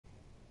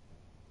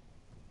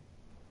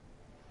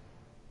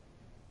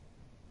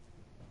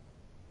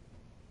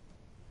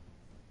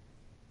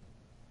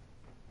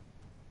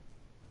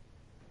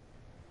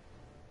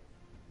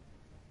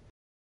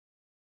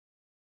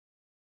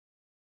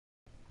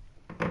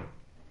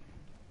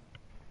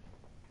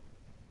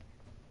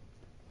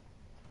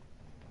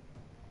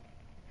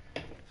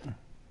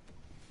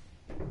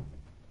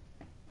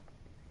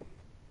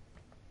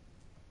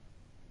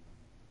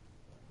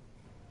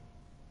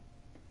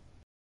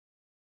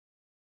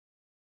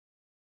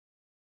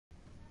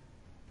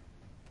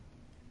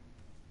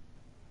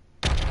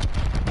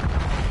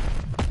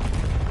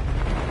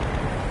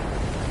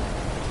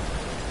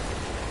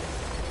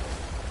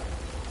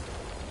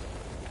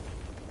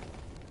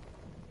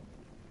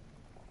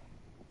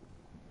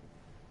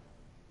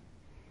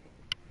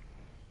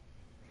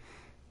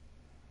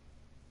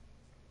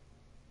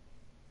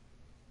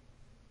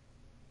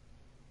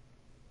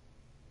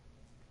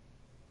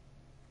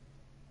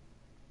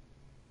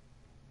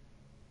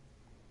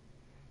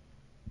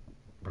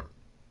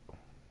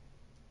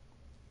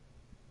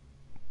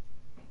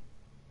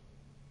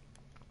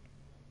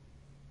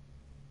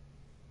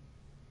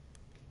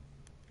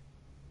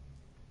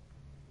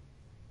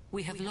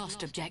We have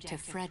lost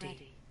objective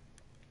Freddy.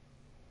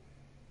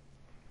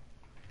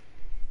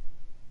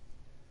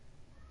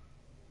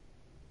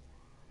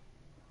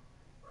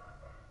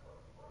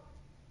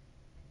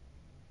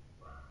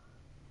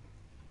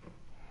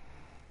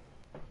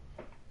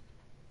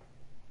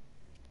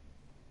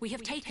 We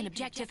have taken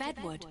objective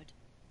Edward.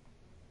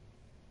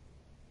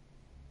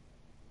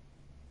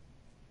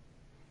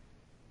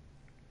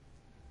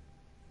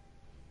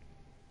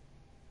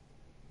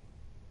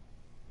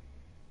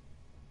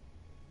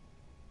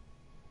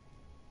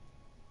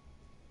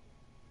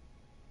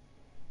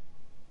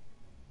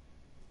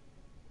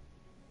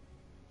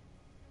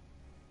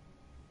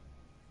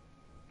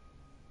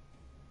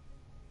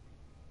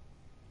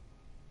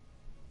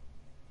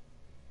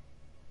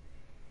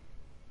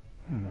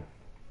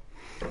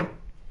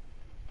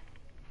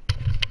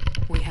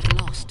 We have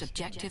lost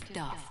objective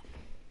Duff.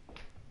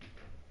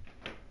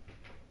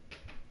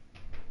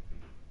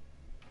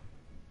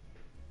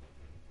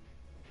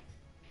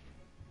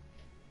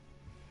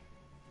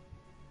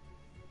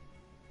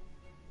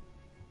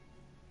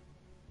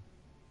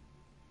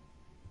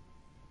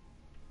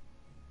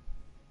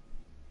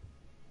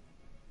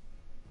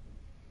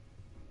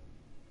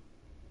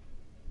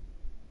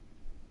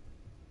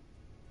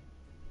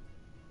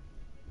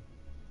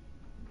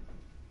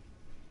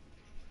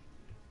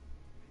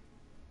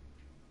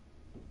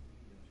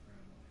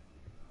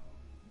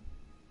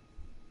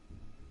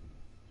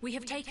 We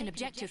have taken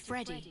objective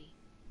Freddy.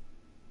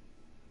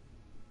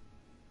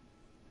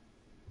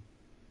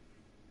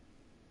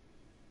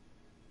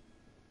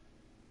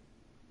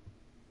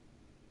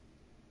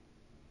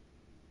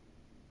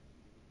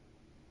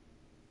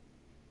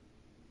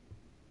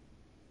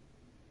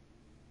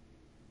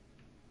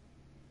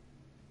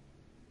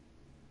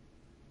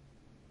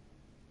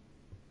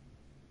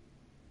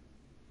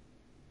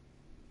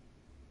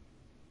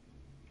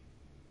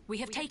 We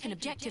have taken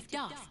objective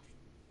Duff.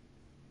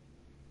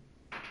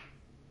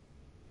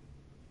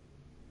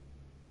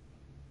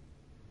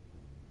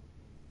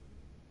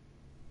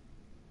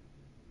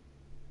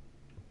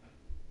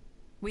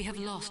 We have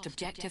lost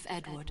objective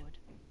Edward.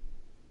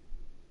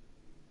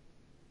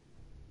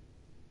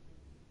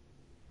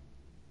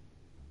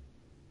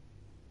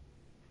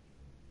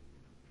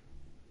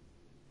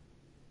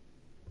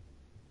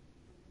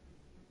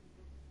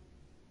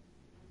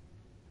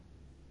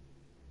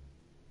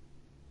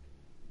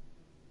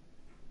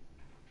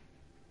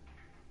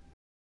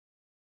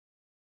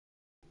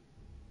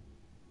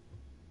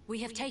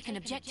 We have taken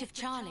objective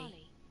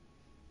Charlie.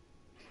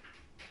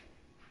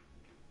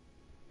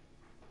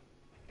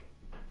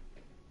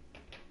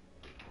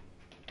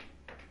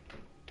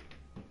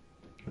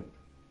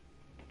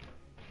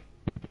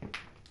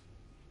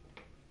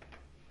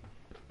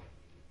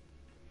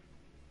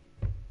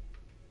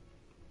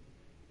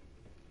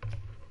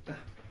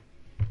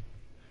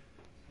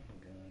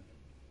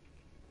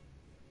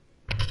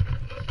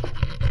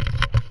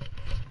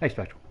 Hey,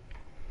 Spectral.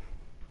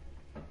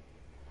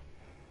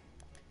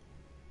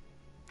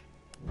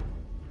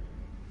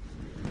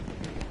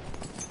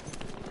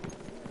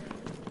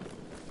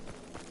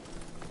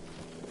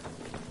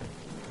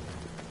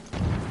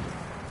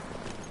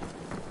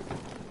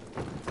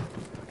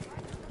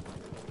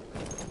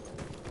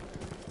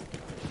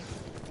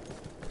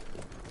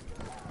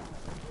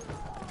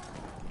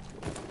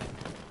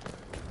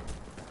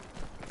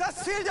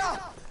 Das Ziel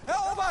da!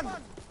 Erobern!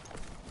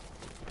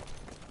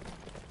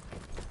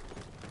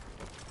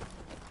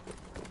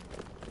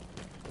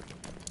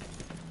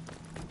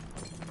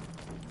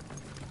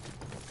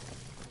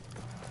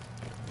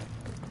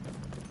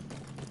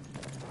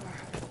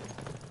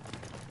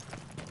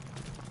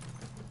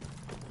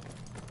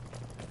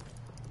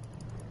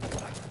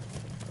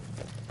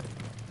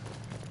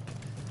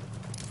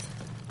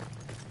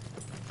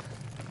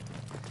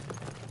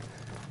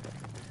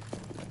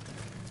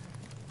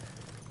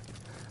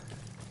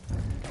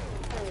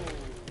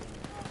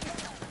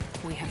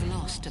 We have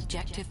lost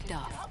objective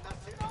Duff.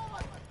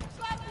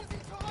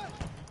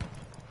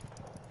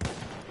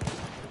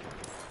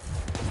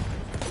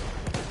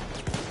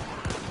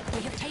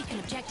 We have taken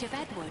objective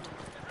Edward.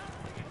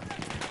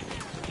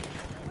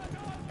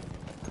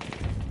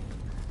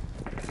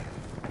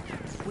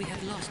 We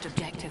have lost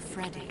objective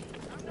Freddy.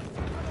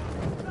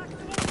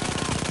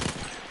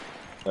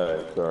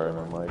 Hey, sorry,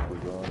 my mic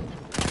was on.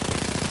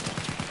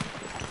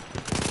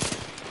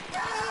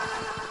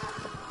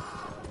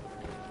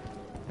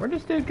 Where'd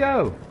this dude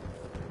go?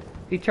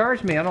 He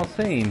charged me. I don't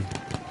see him.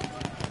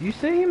 You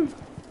see him?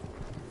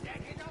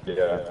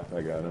 Yeah,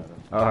 I got him.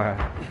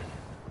 Alright.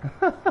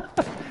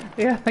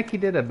 Yeah, I think he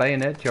did a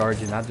bayonet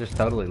charge and I just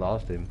totally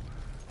lost him.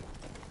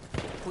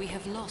 We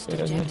have lost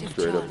Yeah, objective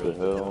straight up the Charlie.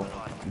 hill.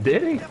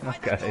 Did he?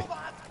 Okay.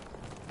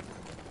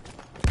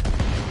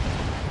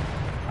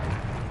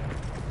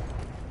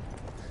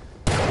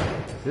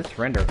 This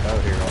render foe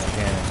here on the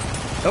cannon.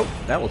 Oh,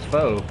 that was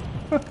foe.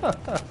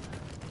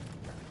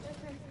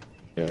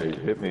 Yeah, he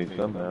hit me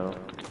somehow.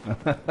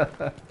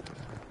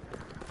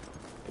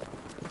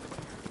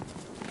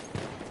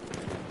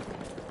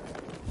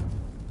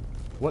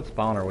 What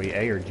spawn are we?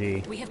 A or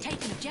G? We have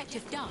taken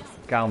objective Duff.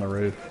 Guy on the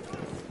roof.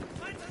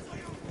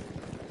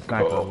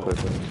 Sniper. Oh,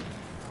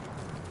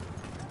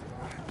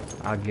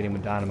 I'll get him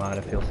with dynamite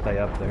if he'll stay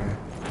up there.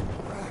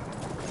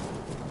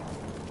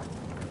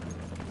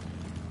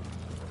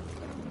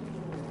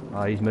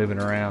 Oh, he's moving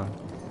around.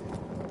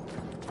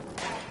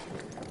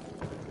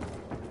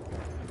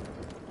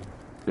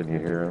 can you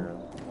hear him?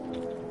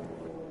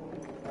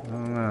 I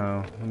don't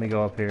know. Let me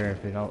go up here.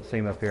 If you don't see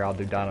him up here, I'll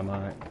do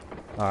dynamite.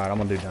 Alright, I'm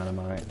gonna do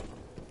dynamite.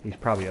 He's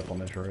probably up on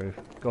this roof.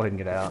 Go ahead and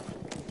get out.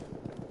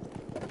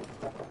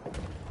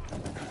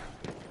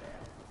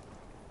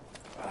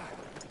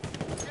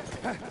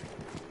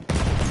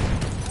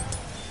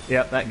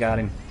 Yep, that got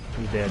him.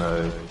 He's dead.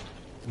 Nice.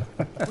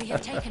 We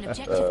have taken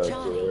objective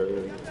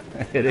Charlie.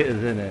 It is,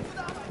 isn't it?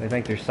 They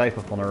think they're safe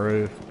up on the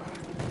roof.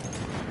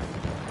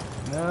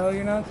 No,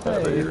 you're not I thought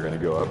you safe. were gonna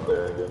go up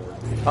there again.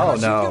 Oh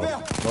no.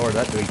 Lord,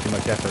 that's doing too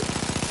much effort.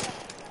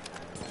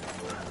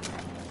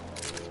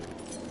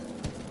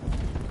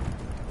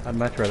 I'd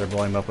much rather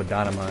blow him up with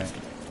dynamite.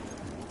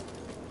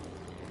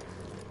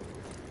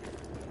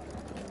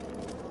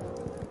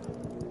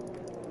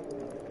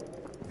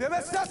 Wir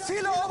müssen das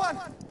Ziel erobern!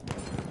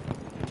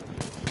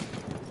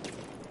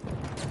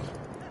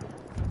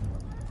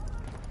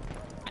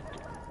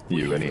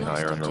 You any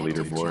higher on the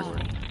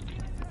leaderboard?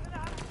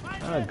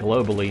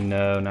 Globally,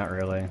 no, not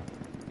really.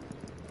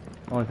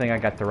 Only thing I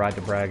got the right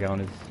to brag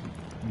on is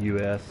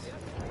US.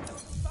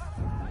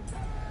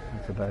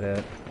 That's about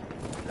it.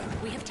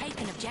 We have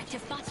taken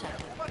objective Butter.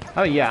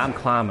 Oh yeah, I'm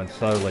climbing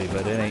slowly,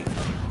 but it ain't.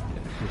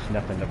 It's just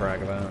nothing to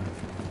brag about.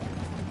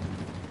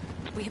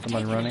 We have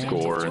Someone taken running?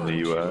 objective Score in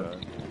the George. US?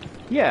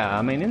 Yeah,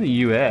 I mean in the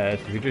US,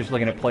 if you're just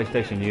looking at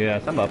PlayStation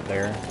US, I'm up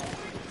there.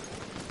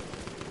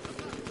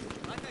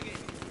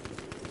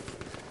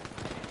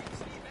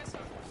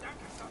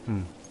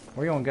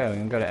 Where you wanna go? You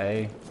wanna go to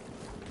A?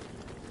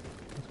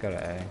 Let's go to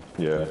A.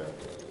 Yeah.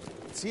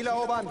 Ziel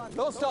erobern!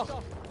 Los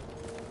doch!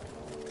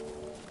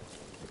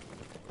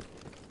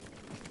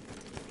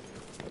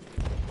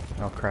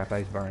 Oh crap,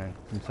 A's burning.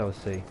 And so is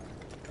C.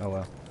 Oh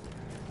well.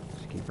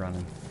 Just keep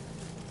running.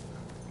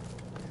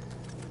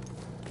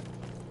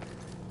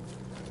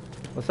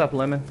 What's up,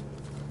 Lemon?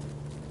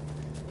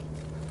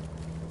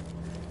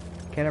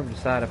 Can't ever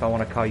decide if I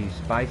want to call you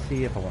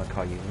Spicy, if I want to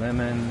call you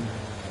Lemon,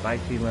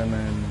 Spicy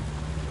Lemon.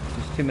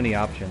 Just too many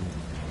options.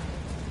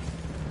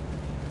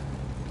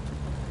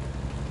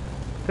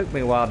 Took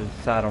me a while to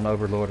decide on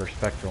Overlord or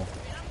Spectral.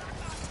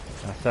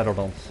 I settled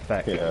on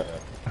Spec. Yeah.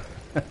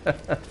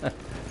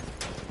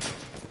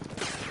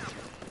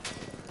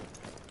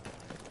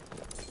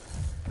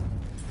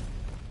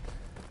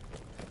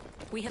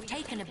 We have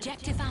taken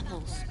objective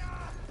Apples.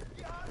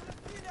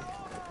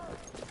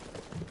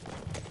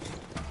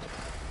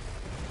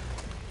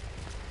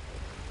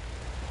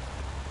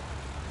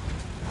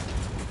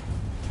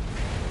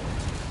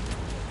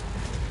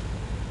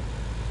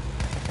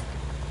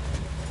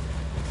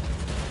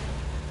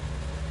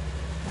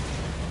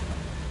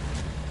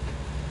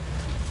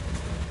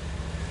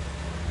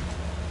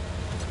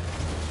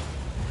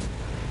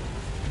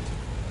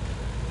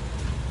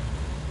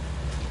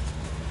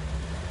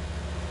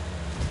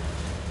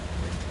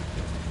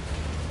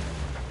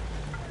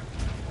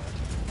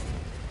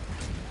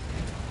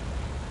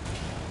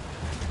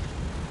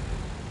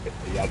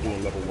 Y'all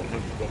doing level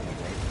 100 something,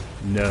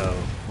 right? No,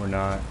 we're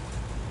not.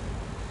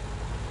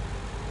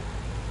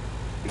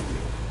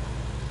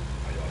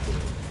 How y'all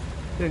doing?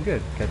 Doing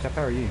good. Catch up,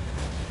 how are you?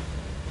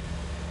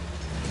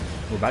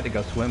 We're about to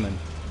go swimming.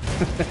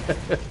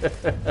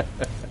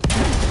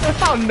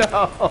 Oh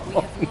no! We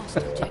have lost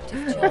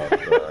objective Oh,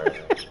 Charlie.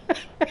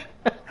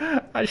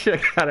 sorry. I should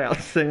have got out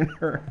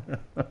sooner.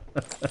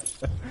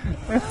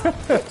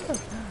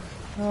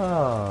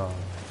 Oh,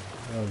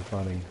 that was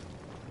funny.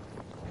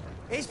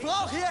 Ich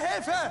brauche hier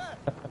Hilfe!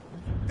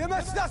 Wir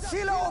müssen das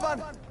Ziel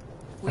erobern!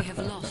 We have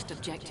lost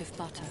objective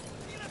Butter.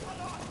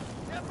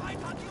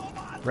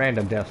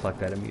 Random deaths like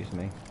that amuse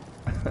me.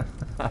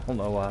 I don't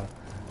know why.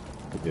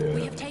 We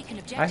Yeah. have taken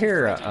objective I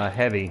hear Freddy. a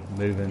heavy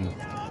moving.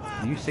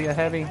 Do you see a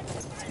heavy?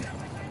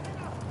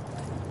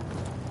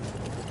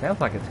 Sounds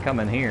like it's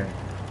coming here.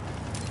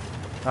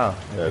 Oh,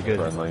 that's That's good.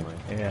 friendly.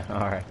 Yeah,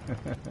 alright.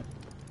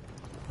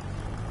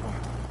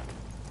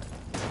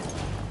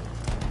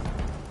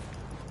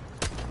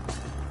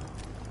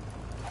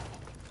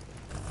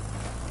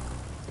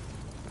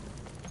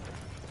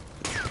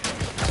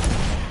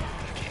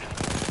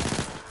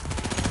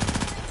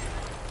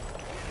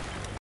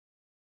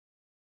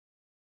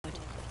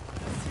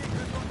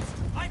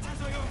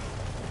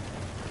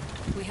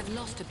 We have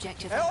lost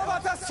objective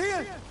Erobert das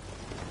Ziel!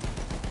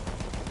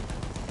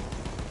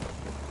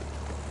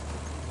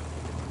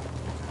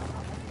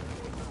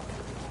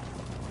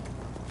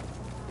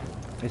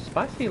 Is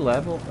spicy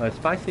level,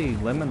 spicy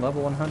lemon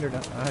level 100? I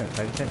haven't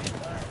paid attention.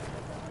 An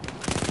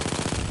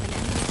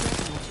enemy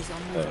dreadnought is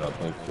en I route. don't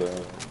think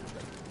so.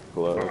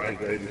 Glow.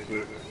 Mine's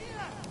 86.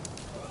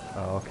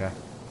 Oh, okay.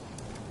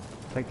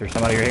 I think there's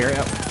somebody here.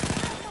 Yep.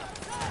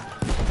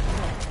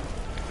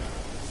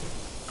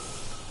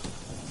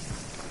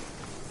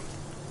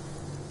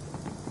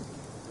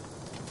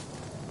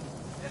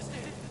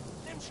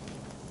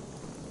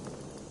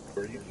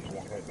 Where you just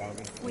walk right down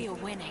there. We are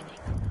winning.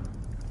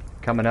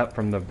 Coming up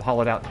from the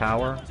hollowed out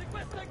tower.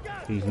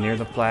 He's near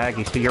the flag.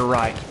 He's to your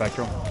right,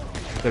 Spectral.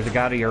 There's a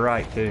guy to your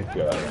right, too.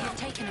 We have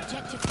taken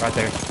objective. Right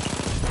there.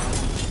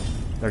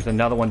 There's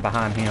another one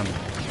behind him.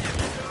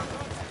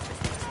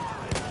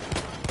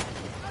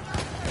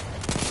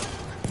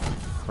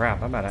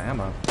 Crap, I'm out of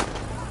ammo.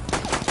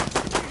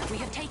 We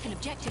have taken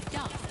objective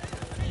Duff.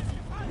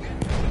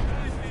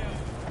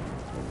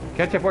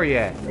 Catch up where you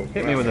at.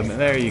 Hit me with a...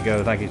 There you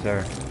go. Thank you,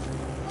 sir.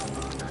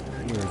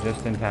 You were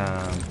just in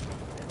time.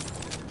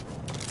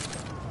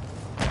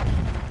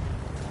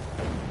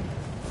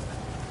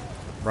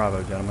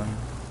 Bravo, gentlemen.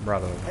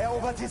 Bravo.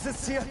 Erobert dieses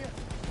Ziel.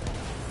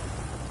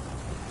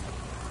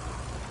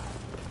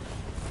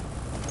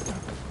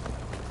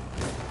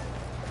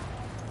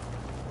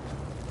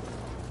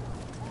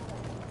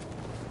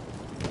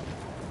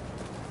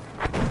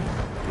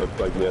 Looks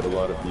like we had a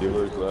lot of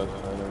viewers last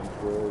night on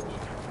Twitch.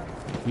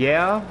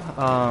 Yeah,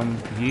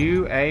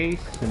 you,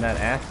 Ace, and that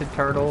Acid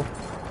Turtle,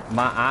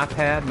 my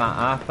iPad,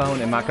 my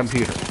iPhone, and my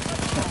computer.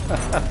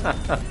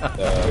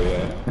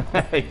 Oh,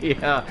 yeah.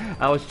 Yeah,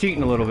 I was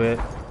cheating a little bit.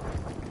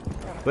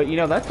 But, you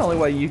know, that's the only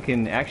way you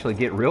can actually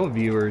get real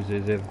viewers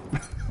is if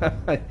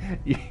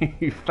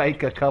you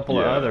fake a couple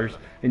of others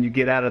and you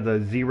get out of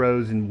the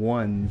zeros and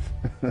ones.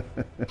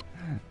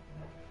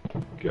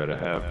 Gotta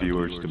have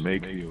viewers to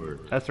make viewers.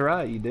 That's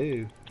right, you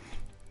do.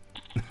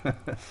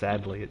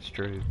 Sadly, it's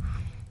true.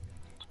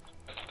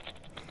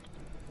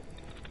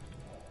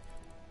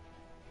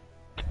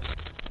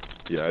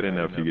 Yeah, I didn't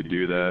know if you could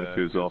do that, if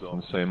it was all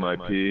from the same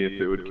IP, if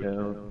it would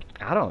count.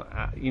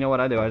 You know what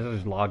I do? I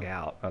just log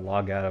out. I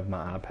log out of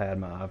my iPad,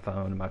 my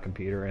iPhone, and my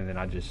computer, and then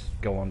I just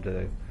go on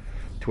to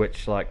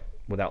Twitch like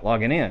without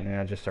logging in, and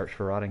I just search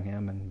for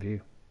Roddingham and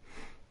view.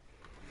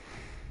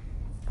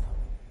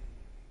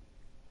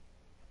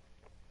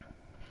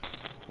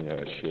 Yeah,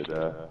 I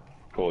should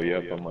pull you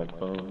up on my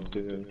phone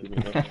too.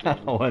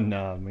 Oh,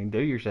 no, I mean, do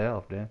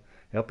yourself, man.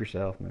 Help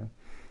yourself, man.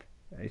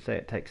 They say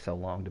it takes so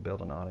long to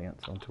build an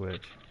audience on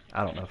Twitch.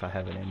 I don't know if I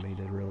have it in me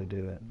to really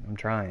do it. I'm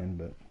trying,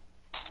 but...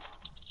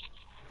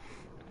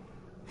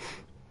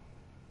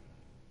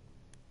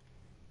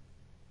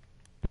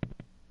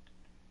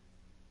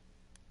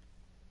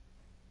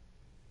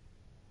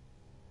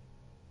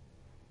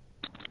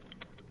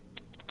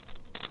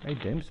 Hey,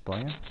 Doom's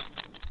playing.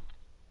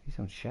 He's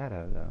on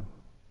Shadow, though.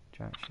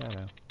 Giant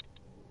Shadow.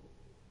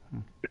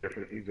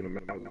 Different. He's in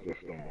the mountains of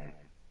stone.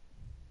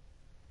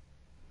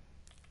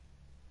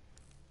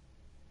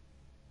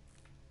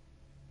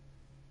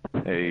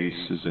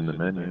 Ace is in the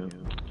menu.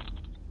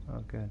 Oh,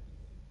 good.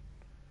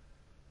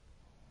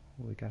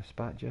 We got a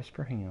spot just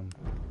for him.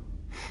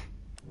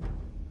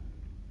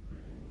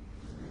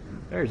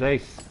 There's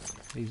Ace.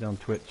 He's on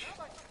Twitch.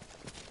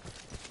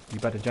 You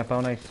about to jump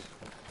on, Ace?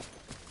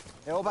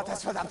 Erobert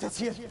das verdammte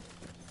Ziel.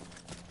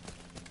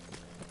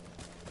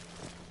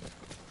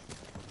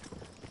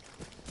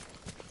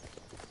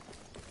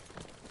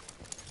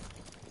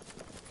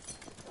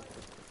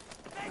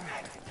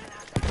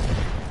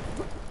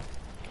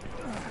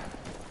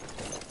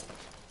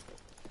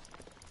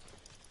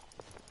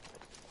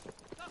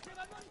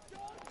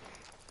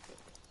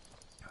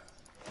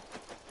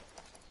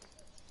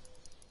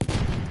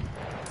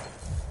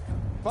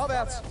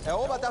 Vorwärts!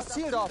 Erobert das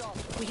Ziel dort!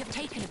 We have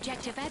taken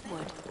objective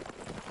Edward.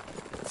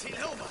 Ziel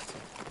erobert!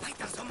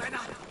 Weiter so,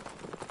 Männer!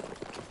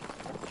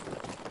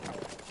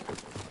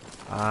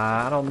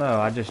 I don't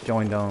know. I just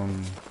joined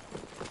on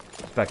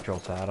Spectral,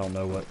 so I don't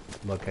know what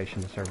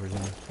location the server's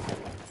in.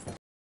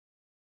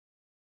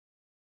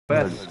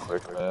 West.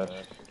 Quick match.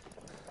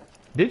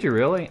 Did you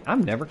really?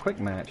 I've never quick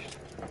matched.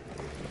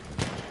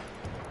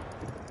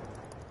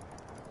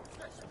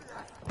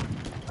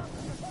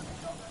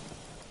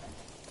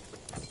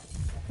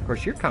 Of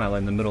course, you're kind of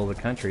in the middle of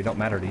the country. It don't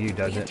matter to you,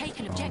 does it?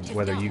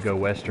 Whether you go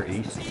west or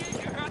east.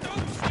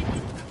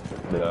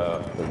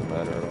 No, it doesn't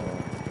matter at all.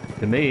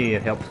 To me,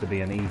 it helps to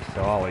be an east,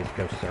 so I always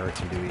go search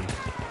and do east.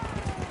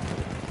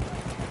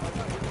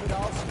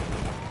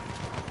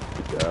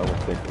 Yeah, I would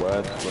think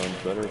west runs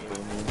better for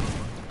me.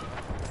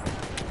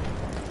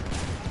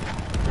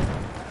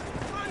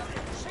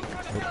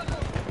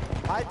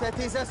 Haltet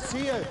dieses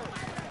Ziel!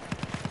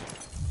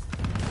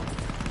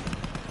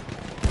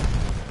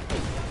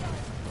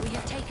 We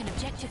have taken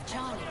objective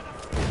Charlie.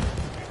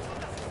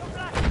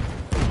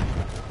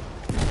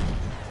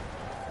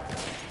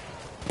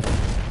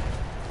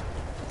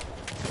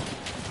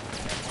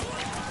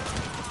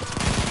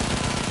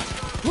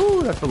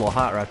 Woo, that's a little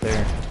hot right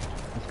there.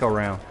 Let's go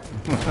around.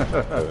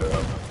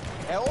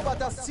 Erobert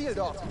das Ziel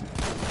dort!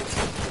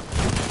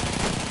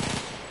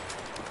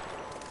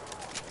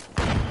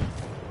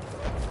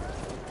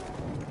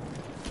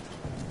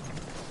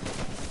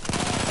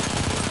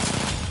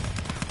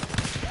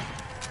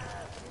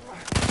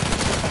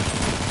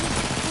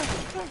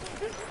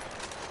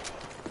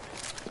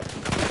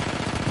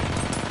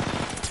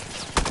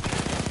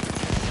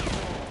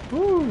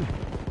 Woo!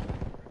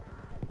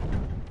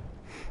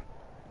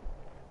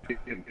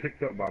 Getting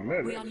picked up by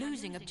We are men.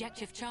 losing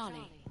objective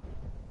Charlie.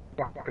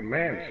 Fucking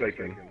man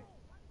shaking.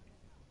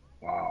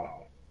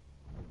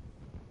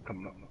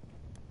 coming up.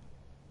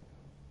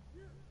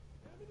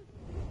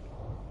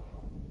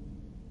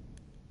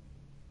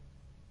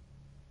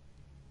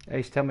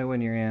 Ace, tell me when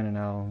you're in and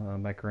I'll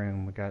make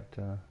room. We got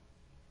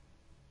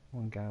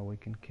one guy we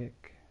can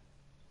kick.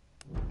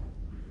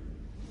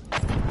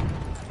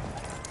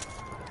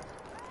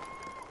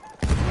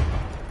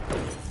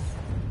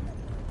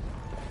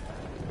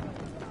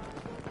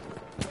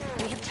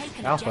 We have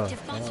taken Alpha.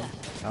 objective butter.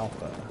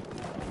 Alpha.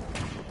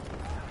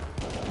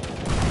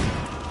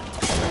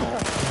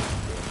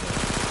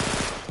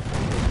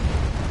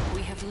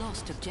 We have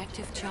lost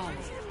objective Charlie.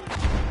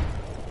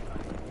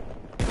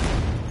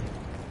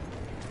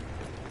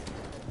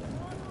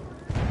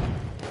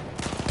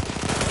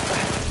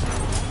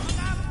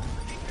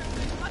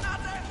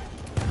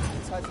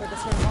 Zeit für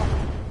das hier machen.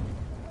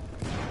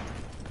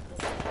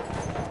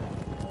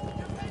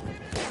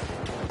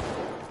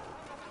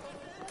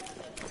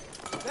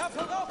 Werfe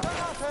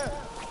Rauchgranate!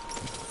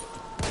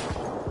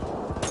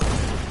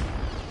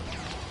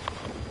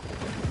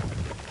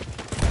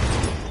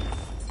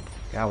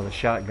 Guy with a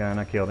shotgun,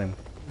 I killed him.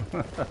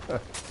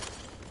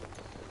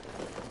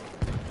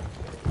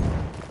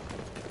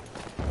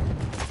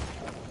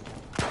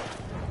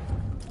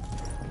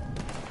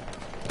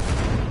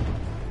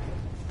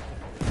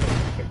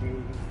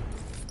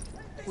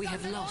 We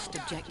have lost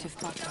objective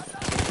butter.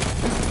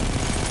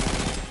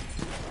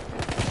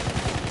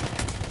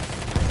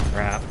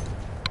 Crap.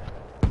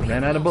 We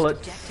Ran have out of lost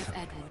bullets. Objective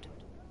Edward.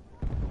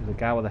 There's a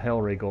guy with a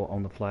hell regal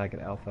on the flag at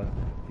Alpha.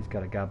 He's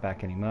got a guy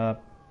backing him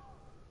up.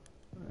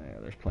 Yeah,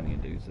 there's plenty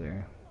of dudes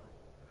there.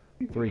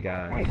 Three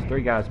guys.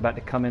 Three guys about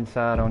to come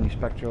inside on you,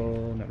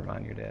 Spectral. Never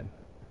mind, you're dead.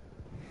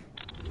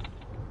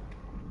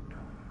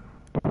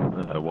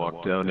 I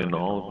walked down into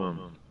all of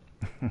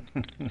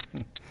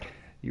them.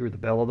 You were the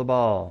belle of the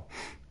ball.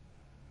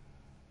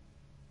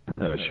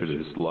 I should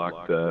have just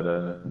locked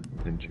that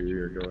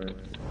interior door.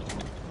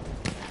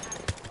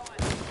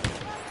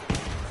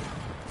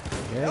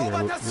 Yeah,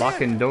 your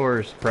locking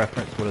doors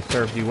preference would have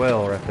served you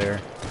well right there.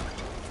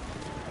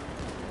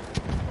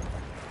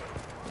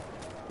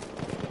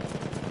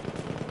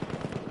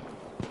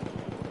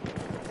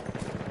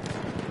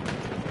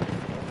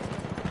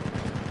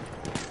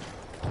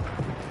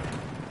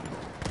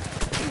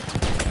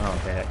 Oh,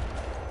 heck.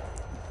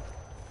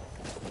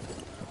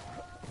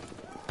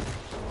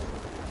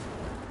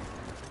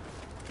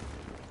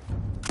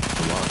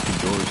 Locking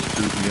doors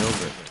screwed me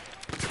over.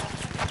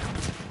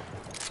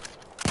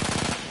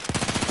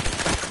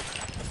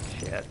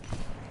 Shit.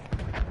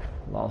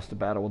 Lost the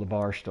battle with a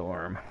bar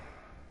storm.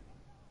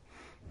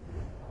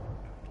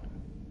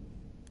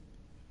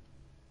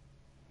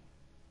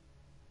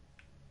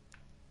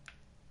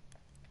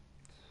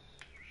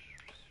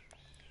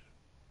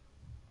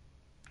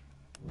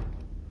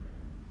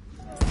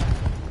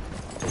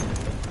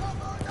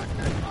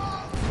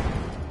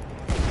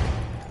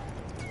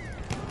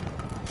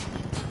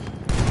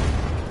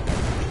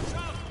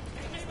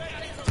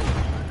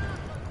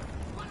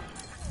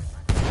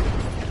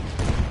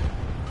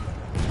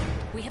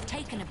 We have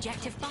taken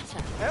objective butter.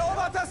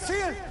 Erobert das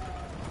Ziel!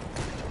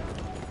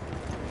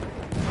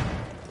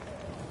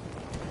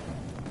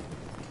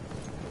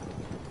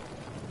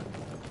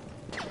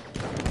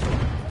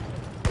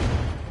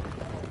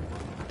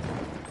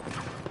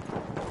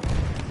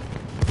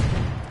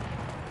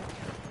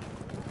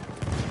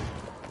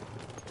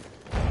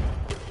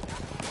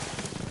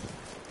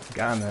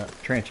 Guy in the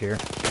trench here.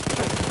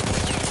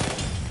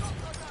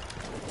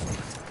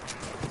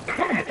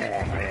 Come on,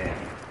 man.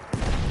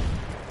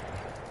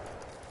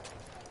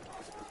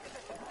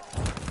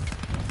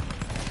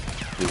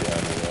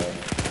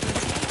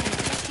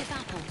 Objective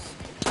apples.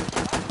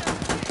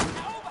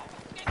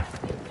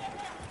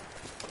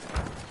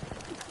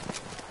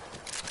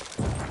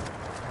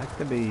 That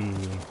could be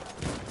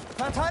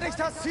Verteidigt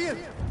das Ziel!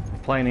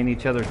 playing in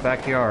each other's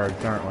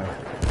backyards, aren't we?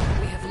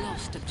 We have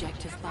lost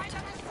objective butter.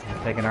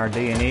 Taking our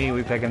D and E,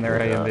 we've taken their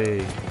A and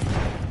B.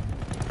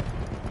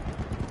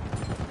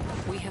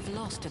 We have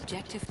lost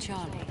objective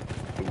Charlie.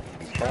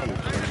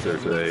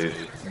 There's Ace,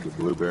 the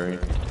blueberry.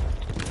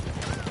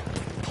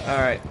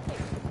 Alright.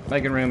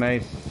 Making room,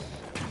 Ace.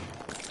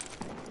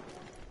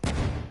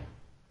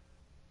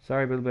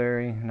 Sorry,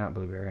 Blueberry. Not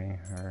Blueberry.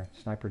 Or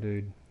Sniper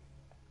Dude.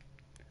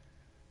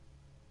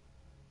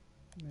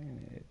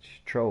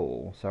 Manage.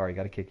 Troll. Sorry,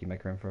 gotta kick you.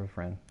 Make room for a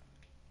friend.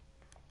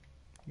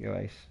 Yo,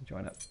 Ace.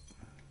 Join up.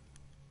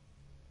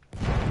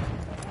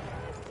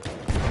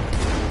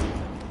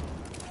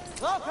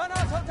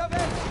 Rauchgranate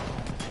unterwegs!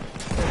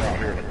 They're out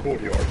here in the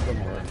courtyard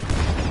somewhere.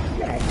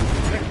 Yeah, I'm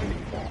protecting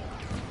these bombs.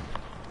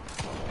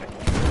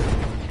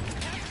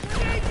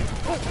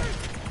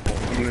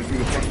 I'm gonna do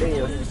the front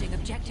door. Losing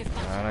objective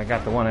butter. Alright, I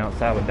got the one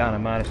outside with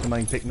dynamite. If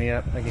somebody can pick me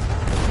up, thank you.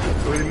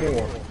 3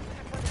 more.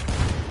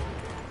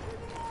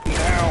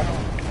 Now.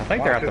 I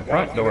think they're at the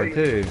front door,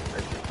 too.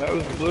 That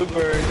was the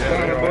blueberry,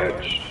 son of a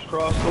bitch,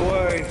 across the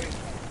way.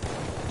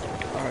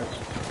 Alright.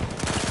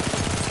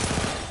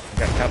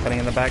 Got company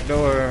in the back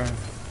door.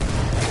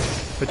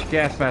 Put your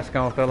gas mask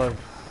on, fellas.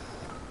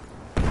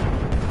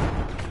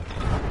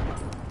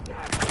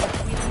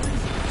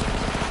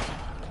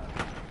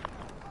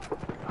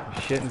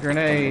 Shitting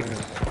grenades.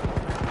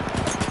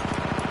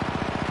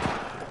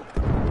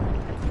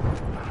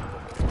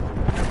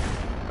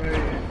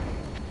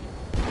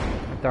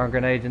 Darn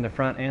grenades in the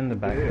front and the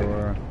back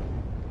door.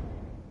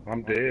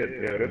 I'm dead.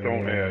 Yeah, that's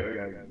on there.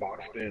 They got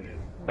boxed in.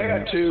 I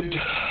got tubed.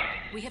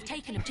 We have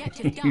taken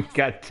objective You Duff.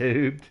 got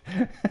tubed.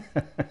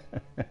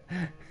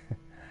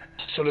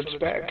 So it's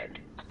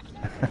back.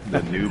 The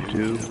noob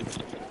tube.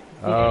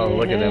 Oh,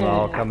 look at them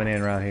all coming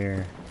in right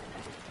here.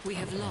 We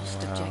have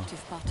lost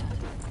objective butter.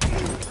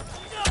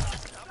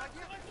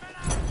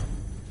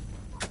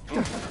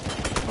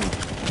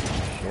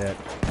 Shit.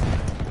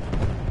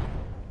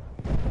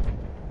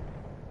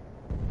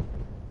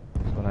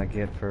 That's what I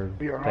get for...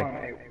 We are on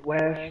a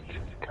West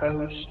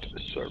Coast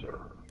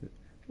server.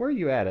 Where are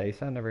you at,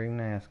 Ace? I never even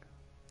asked.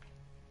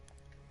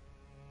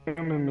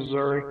 I'm in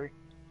Missouri.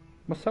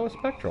 Well, so is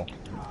Spectral.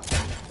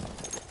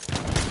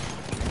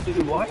 Do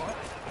what?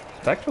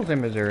 Spectral's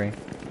in Missouri.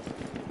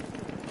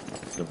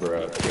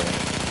 Nebraska.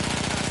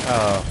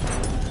 Oh.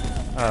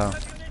 Oh.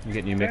 I'm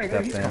getting you mixed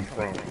up then.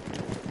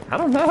 I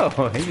don't know.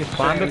 He just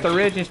climbed up the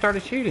ridge and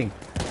started shooting.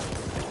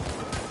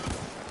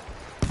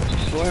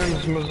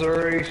 Slim's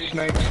Missouri,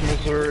 Snakes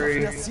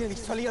Missouri, Das Ziel nicht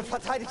verlieren,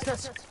 verteidigt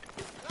es.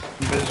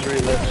 Misery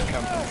Lives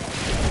Company.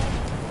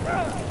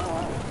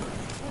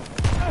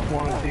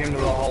 One at the end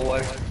of the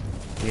hallway.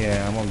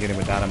 Yeah, I'm gonna get him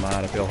with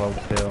dynamite if he'll hold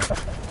still.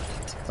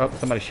 Oh,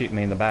 somebody's shooting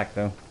me in the back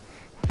though.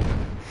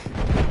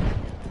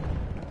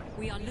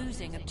 We are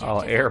losing objective.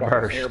 Oh,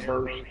 airburst.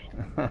 Airburst.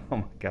 Oh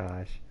my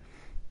gosh.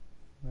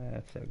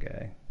 That's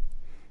okay.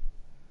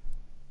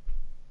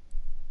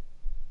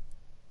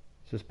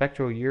 So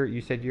Spectral, you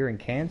said you're in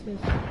Kansas?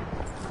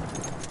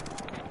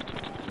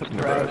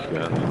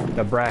 Nebraska.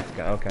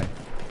 Nebraska, okay.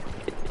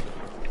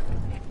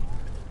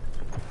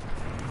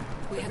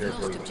 We have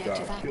lost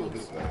objective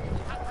apples.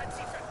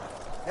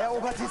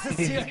 Erobert dieses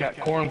He's Ziel. got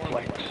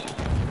cornflakes.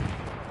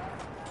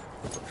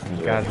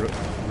 Guys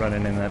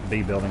running in that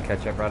B building,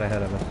 catch up right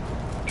ahead of us.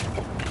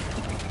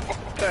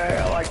 What the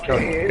hell? I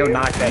can't. Go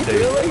knock that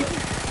dude. Really?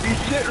 He's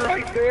sitting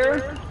right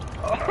there?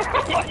 Oh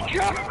my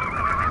god.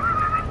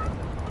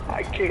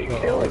 I can't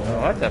kill him.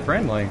 Oh, that's a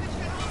friendly.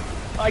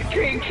 I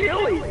can't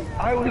kill him.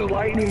 I was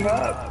lighting him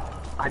up.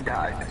 I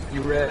died.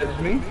 You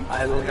rezzed me.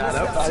 I got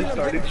up. I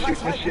started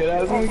shooting the shit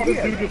out of him This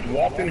again. dude just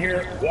walked in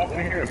here and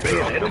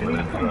bayoneted me.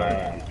 Come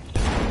on.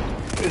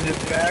 Is it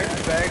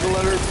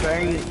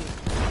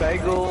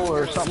bagel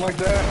or something like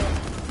that?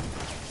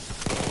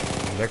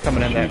 They're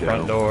coming in that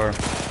front door.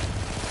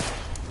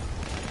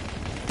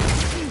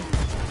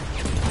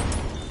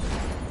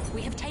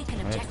 We have taken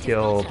Let's objective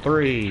kill butter.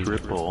 3.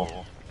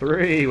 Triple.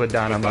 3 with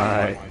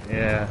dynamite.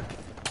 Yeah.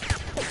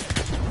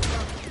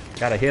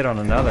 Got a hit on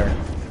another.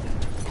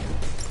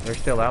 They're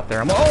still out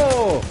there.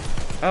 Oh!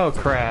 Oh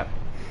crap.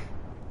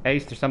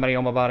 Ace, there's somebody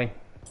on my body.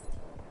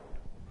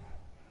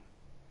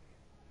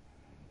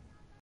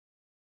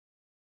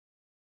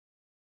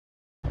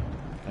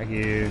 Thank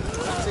you.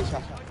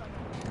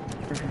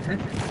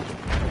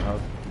 I'll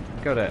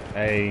go to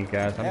A,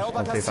 guys. I'm just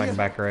gonna see if I can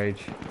back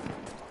rage.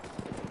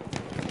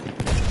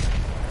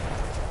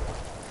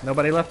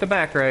 Nobody left to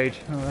back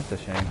rage. Oh, that's a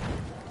shame.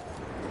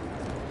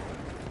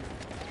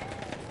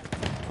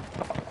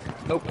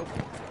 Nope.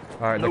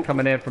 Alright, they're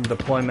coming in from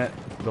deployment,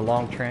 the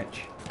long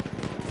trench.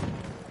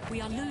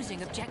 We are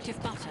losing objective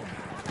butter.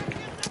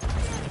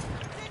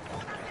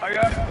 I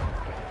got it.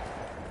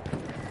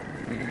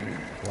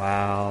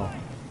 Wow.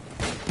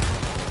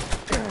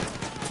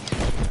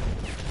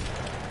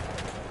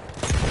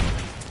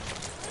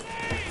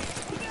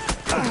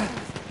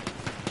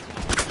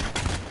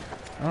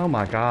 Oh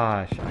my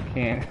gosh, I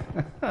can't.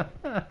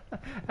 I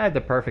had the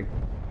perfect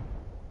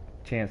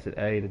chance at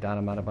A to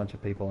dynamite a bunch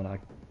of people and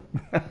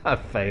I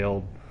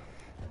failed.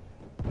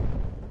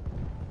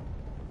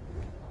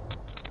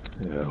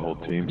 Yeah, whole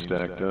team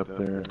stacked up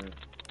there.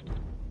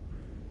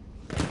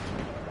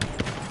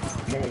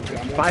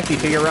 Spicy,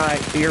 to your right,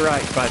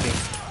 Spicy.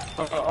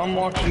 I'm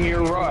watching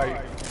your right.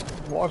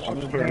 Watching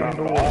the damn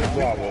door.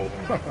 Bravo.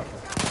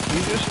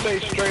 You just stay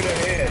straight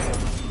ahead.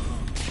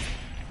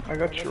 I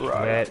got your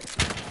right. Wet.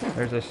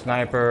 There's a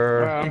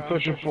sniper. I'm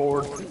pushing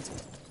forward.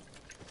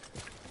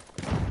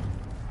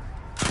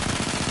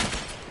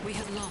 We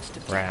have lost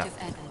Crap.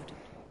 objective Edward.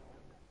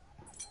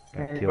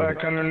 Got I'm killed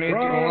back underneath you.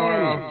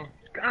 Run!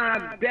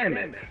 God damn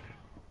it.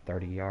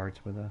 30 yards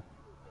with a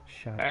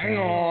shot. Hang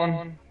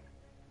on.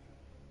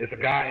 It's a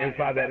guy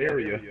inside that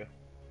area.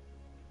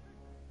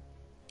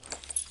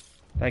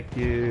 Thank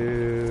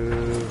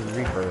you,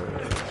 Reaper.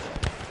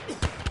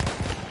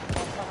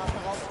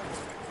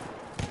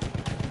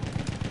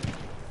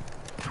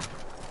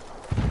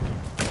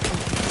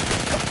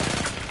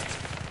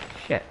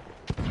 Shit.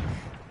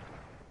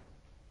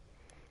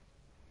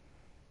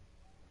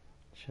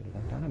 Should have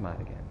done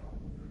dynamite again.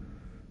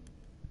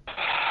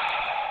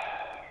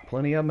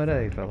 Plenty of them a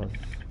day, fellas.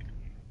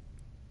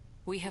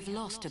 We have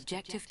lost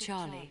objective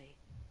Charlie.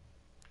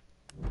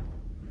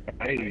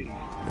 Hey,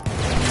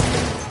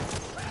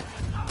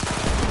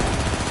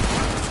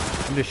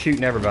 I'm just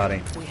shooting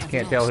everybody. We have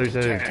Can't tell who's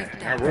who. lost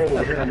objective I Duff. rolled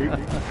over here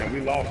and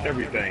we lost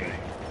everything.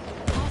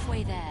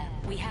 Halfway there,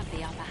 we have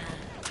the upper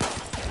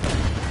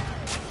hand.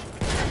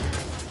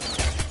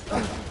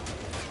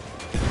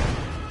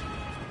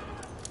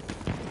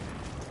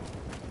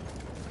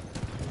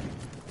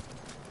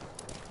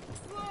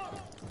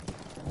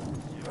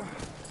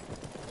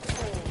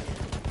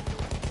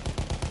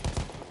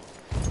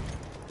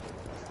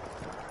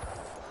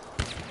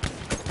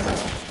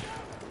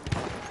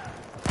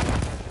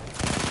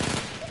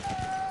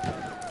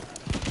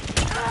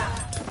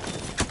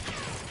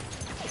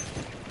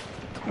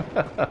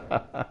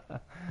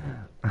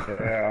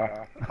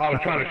 Yeah, I was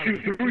trying to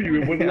shoot through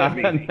you. It wouldn't let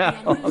me.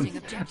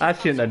 I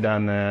shouldn't have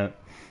done that.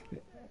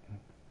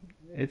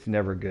 It's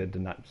never good to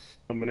not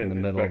in the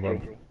middle of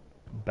a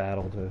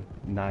battle to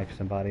knife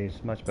somebody.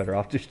 It's much better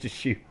off just to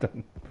shoot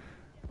them.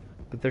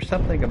 But there's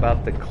something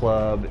about the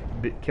club,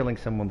 killing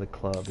someone with a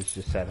club is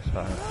just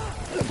satisfying.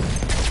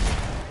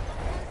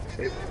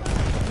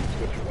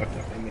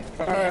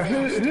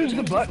 Who's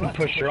the button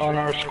pusher on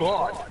our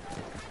squad?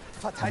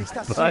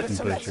 Button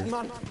pusher?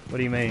 What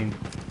do you mean?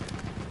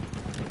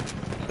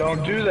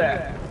 Don't do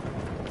that.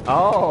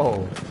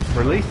 Oh,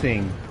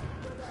 releasing.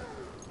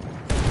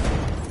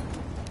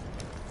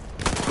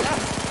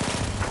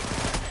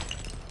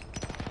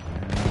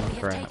 We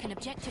have taken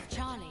objective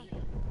Charlie.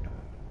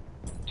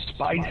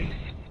 Spicy.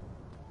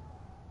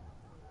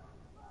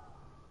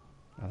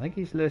 I think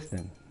he's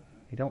listening.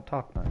 He don't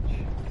talk much.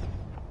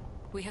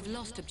 We have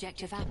lost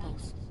objective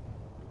apples.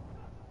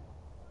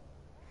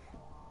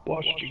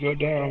 Watched you go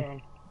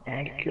down. I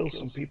had to kill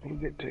some people to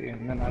get to you,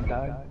 and then I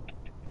died.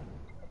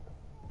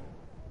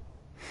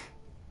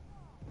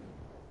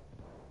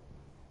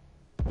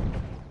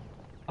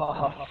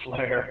 Oh,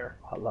 flare.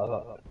 I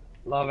love it.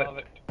 Love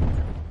it.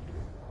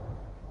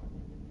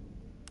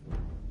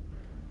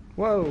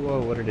 Whoa,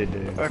 whoa, what did it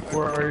do? Beck,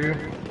 where are you?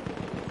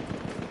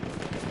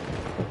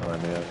 Oh,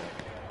 yeah.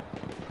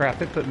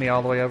 Crap, it put me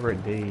all the way over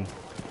at D.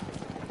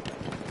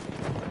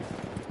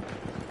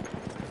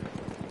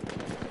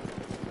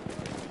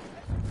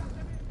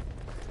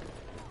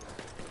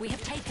 We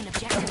have taken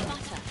objective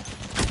butter.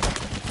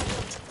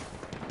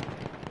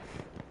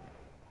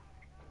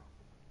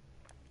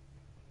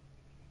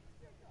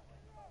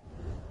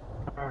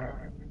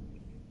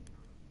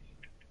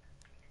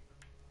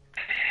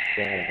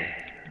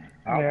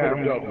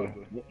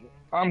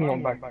 I'm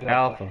going back to Delta.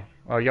 Alpha.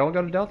 Oh, y'all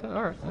go to Delta?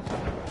 Alright.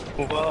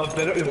 Well,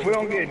 if we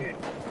don't get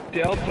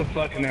Delta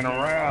fucking in a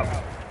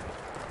wrap,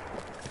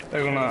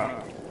 they're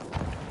gonna...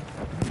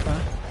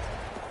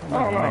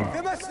 I don't know.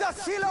 Wir müssen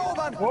das Ziel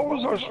erobern! What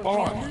was our We are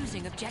spawn?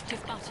 losing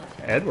objective butter.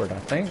 Edward, I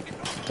think.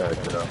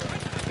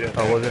 Yeah.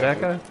 Oh, was it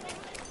Echo?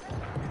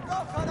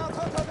 Granat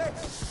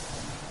unterwegs!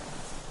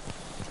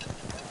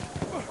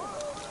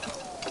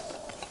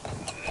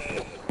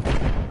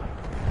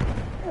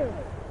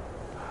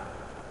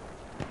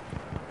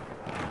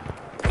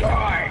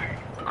 Die!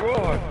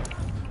 Good!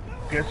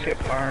 Guess hit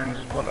burns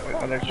is what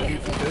I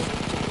shoot to do.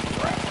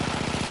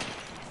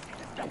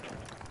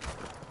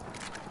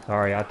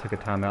 Sorry, I took a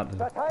time out to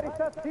Verteidigt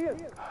das Ziel!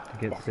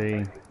 get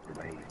C.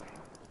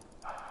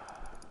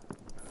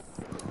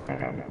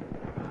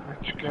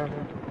 What you got?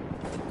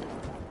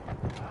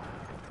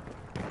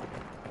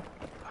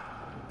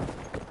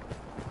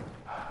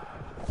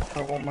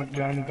 I want my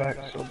gun back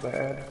so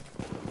bad.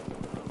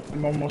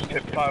 I'm almost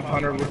hit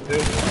 500 with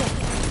this.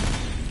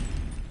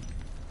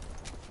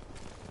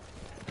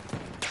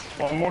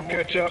 One more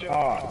catch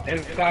up.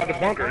 Inside the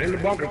bunker, in the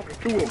bunker,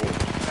 two of them.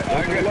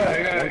 I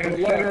got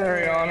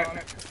incendiary on it.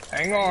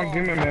 Hang on,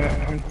 give me a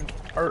minute. I'm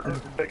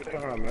hurting. Take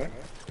your time, man.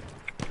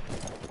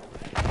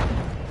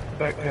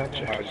 Back,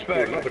 gotcha.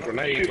 Spec, another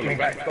grenade from the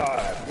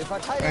backside. Wir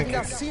verteidigen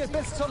das Ziel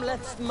bis zum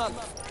letzten Mann.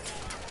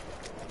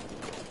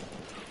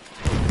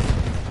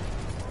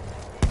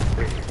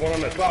 One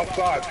on the south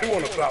side, two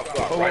on the south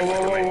side. Whoa, Right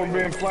whoa, whoa, grenade. we're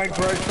being flanked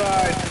right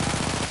side.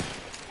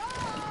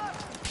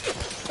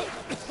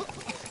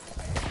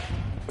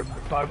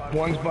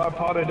 One's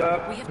bipoded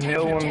up, and the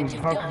other one's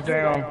hunkered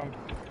down.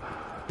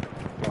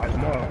 Light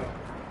them up.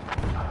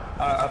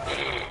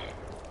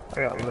 I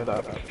got lit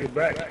up. Get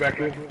back,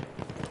 Spectre.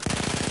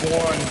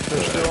 One,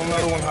 there's still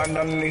another one hiding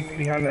underneath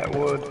behind that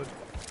wood.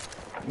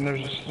 And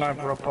there's a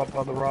sniper up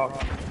by the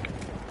rock.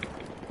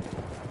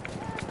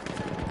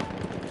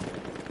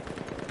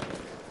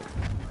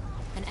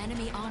 An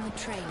enemy armored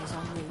train is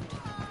en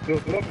route.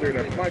 There's one up there,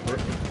 that sniper.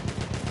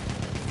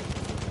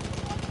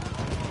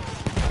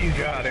 You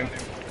got him.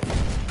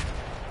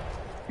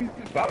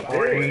 About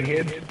Or he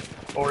dead.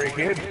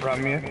 hid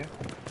from you.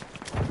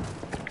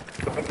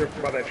 Up there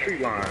by that tree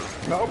line.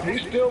 Nope,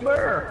 he's still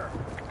there.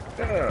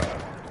 Yeah,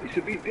 he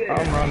should be dead.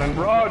 I'm running.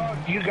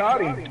 Rod, you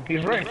got him.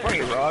 He's right in front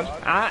of you, Rod.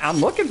 I'm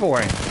looking for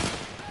him.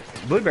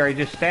 Blueberry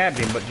just stabbed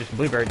him, but just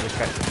Blueberry just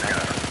got...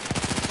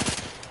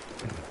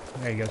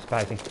 There you go,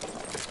 Spicy.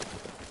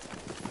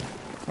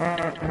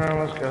 Alright,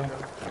 now let's go.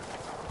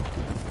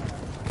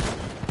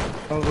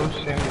 Oh, those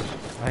things.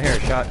 I hear a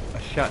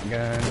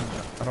shotgun.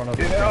 I don't know if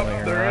it's Get friendly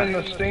out, or they're not. in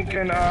the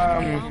stinking, The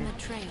armored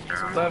train is en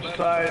route. left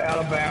side out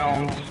of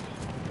bounds.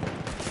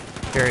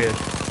 Here he is.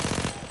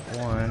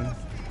 One.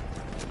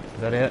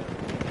 that it?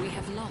 We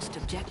have lost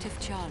objective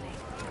Charlie.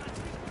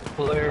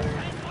 Clear.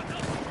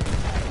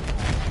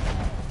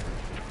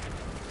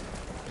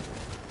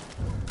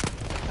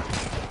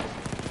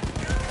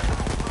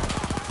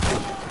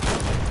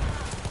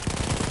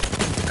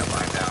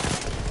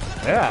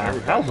 Yeah,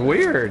 that was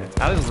weird.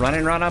 I was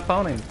running right up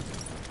on him.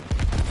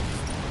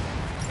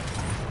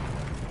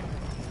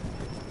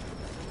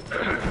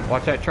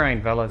 Watch that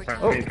train, fellas.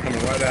 Oh, He's coming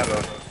right at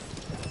us.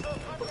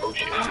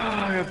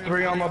 I got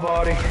 3 on my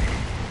body.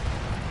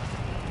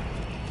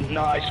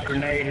 Nice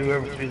grenade,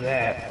 whoever threw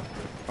that.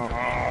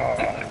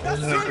 That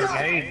wasn't a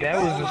grenade, that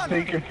was a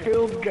sneaker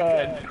field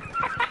gun.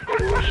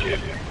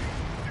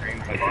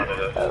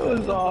 That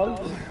was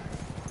awesome.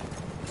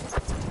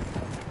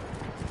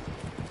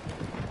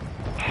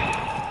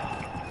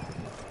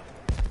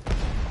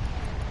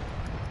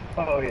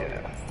 Oh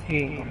yeah, he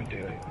ain't gonna do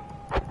it.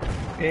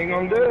 He ain't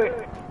gonna do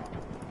it.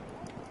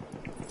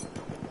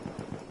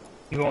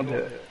 He won't do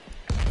it.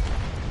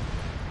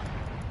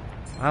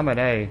 I'm at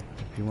A.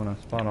 If you want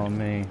to spawn on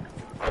me,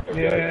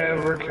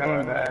 Yeah, we're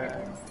coming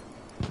back.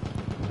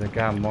 the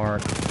guy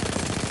Mark.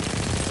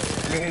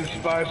 Me and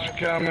Spice are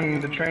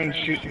coming, the train's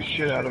shooting the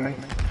shit out of me.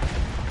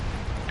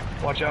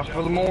 Watch out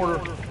for the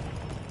mortar.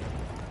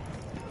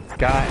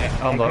 Guy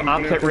on the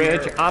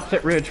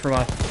opposite ridge from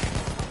us.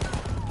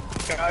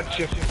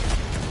 Gotcha.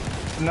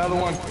 Another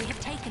one. We have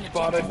taken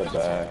Spotted.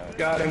 objective.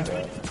 Got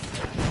him.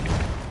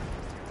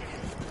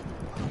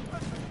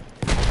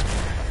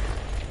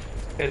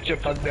 Hit you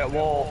up that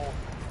wall.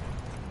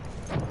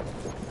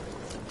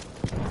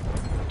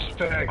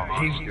 Spec,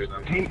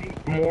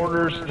 he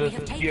mortars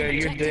the, yeah,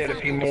 you're dead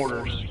if he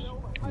mortars.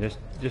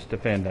 Just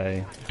defend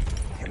A.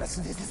 Wir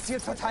müssen dieses Ziel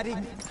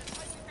verteidigen.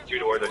 Due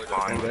to where they're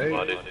spawning,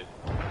 flooded.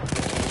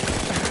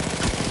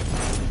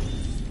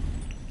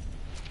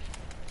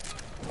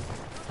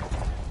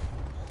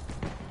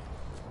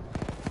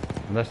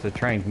 Unless the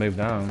train's moved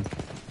on.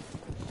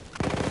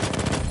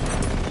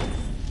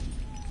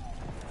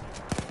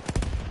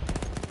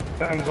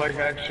 Sounds like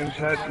action's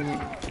heading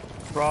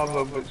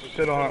Bravo, but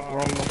sit on it,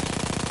 Rumble.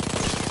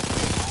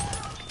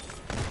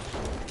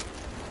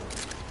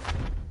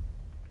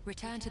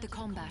 Return to the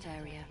combat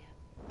area.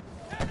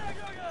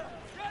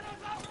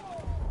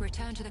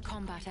 Return to the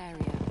combat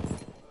area.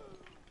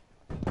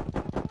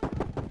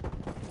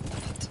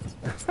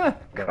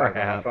 Crap.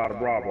 Outside of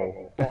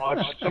Bravo.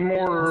 Watch the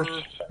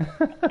mortars.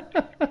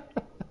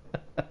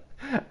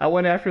 I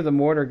went after the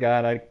mortar guy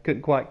and I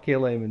couldn't quite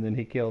kill him, and then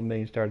he killed me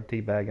and started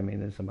teabagging me,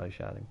 and then somebody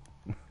shot him.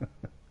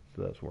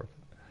 So that's worth it.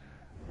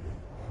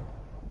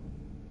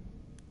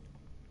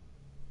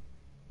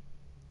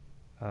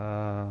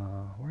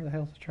 Where the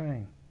hell's the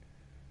train?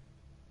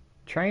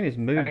 Train is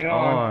moved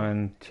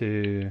on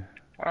to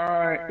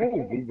Alright.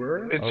 Ooh,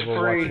 Bluebird. It's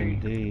Overwatch free.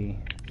 and D.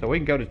 So we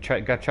can go to try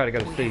to go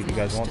to C if you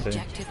guys want to.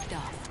 Objective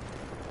Duff.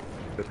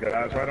 This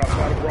guy's right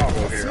outside of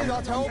Bravo here.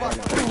 Zielort erobert.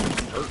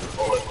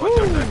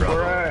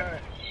 Where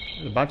at?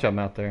 There's a bunch of them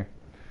out there.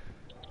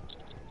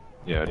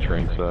 Yeah,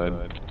 train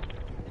side.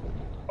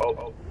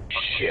 Oh,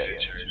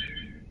 shit.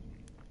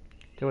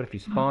 Tell what if you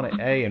spawn at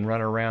A and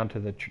run around to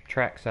the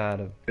track side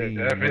of B.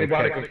 If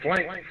anybody can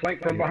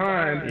flank from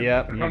behind,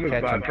 Yep, you I'm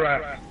catch by him.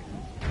 trap.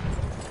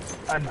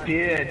 I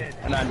did,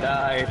 and I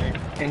died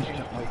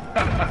instantly.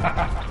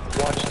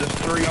 Watch the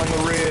 3 on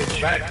the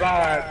ridge.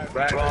 Backside.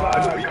 Rod.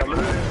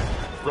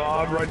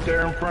 Rod right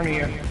there in front of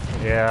you.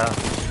 Yeah.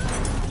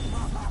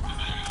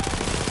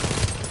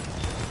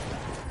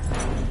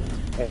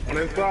 On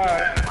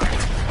inside.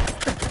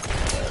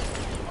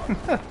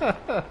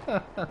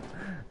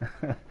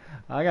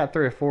 I got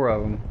 3 or 4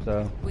 of them,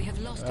 so We have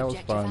lost that was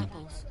objective fun.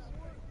 apples.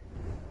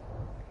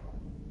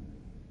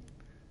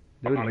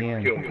 Do it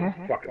Kill again.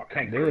 me. Fucking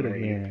tank Do it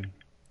grenade. again.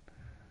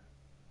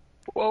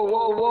 Whoa,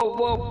 whoa, whoa,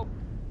 whoa.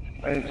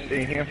 I didn't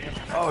see him.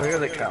 Oh, here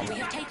they come. We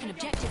have taken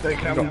objective They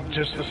Duff. come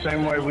just the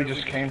same way we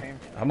just came.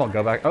 I'm gonna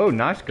go back. Oh,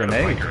 nice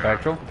grenade,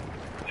 Spectral.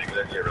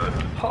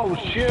 Oh,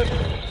 shit.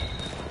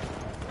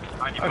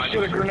 I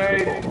shoot a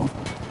grenade.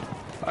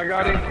 I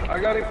got him. I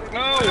got him.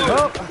 No!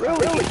 Oh,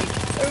 Really?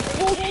 That's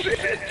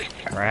bullshit.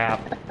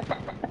 crap.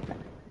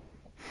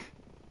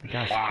 The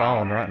guy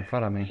spawned right in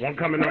front of me. One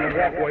coming on the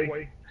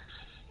walkway.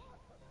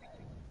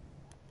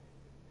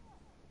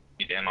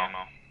 Need ammo.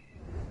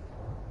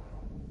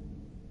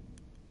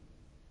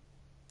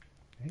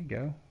 There you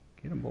go.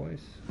 Get them, boys.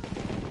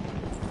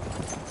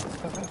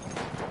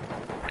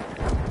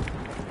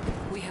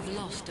 We have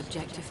lost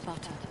objective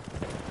butter.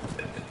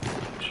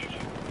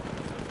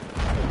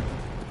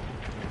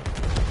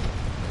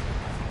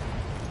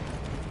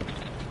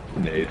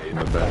 Nade in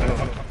the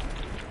back.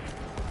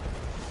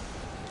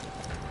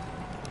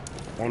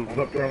 One's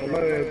up there on the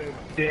ledge.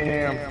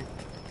 Damn.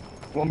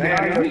 One Man,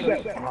 behind who's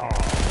us. that?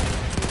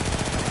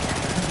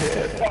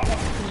 Dead.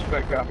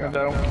 Spec up and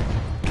down.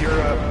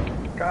 You're up.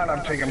 God,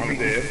 I'm taking I'm beat.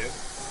 dead.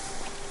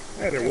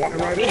 Yeah, they're walking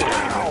right in.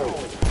 Ow!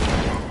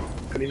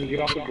 Couldn't even get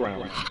off the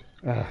ground.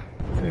 Ugh.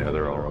 Yeah,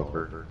 they're all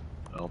over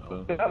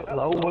Alpha.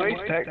 Low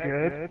waist, that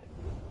good.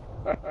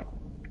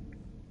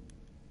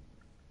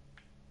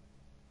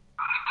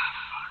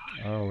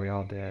 Oh, we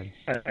all dead.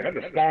 I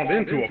just spawned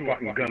into a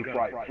fucking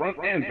gunfight, front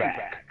and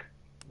back.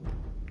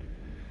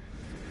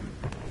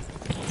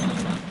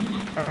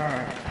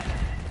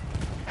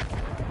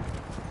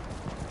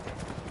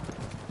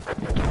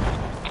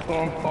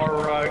 On far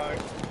right.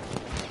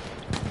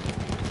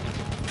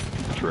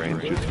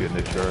 Train's just getting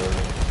it charged.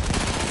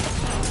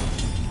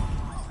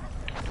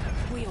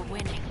 We are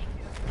winning.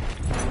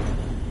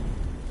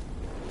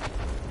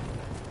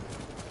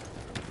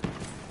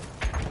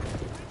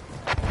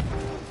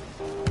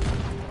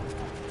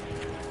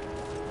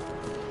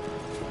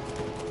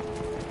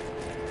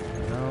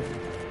 Nope.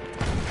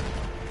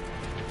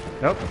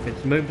 Nope,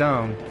 it's moved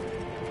on.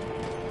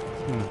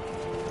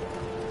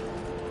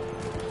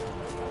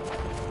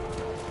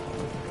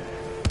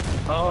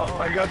 Oh,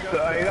 I got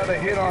a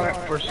hit on it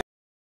for.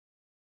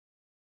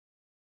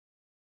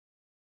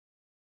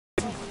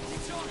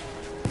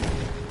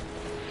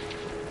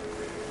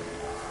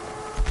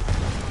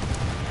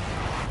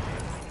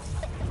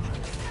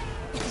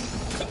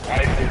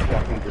 I just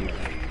fucking grenade.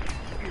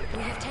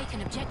 We have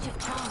taken objective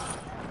Charlie.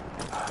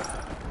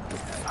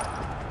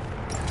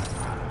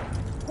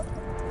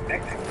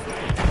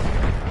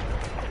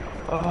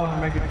 Oh,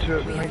 make it to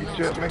it, make it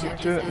to it, make it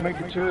to it, make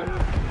it to it.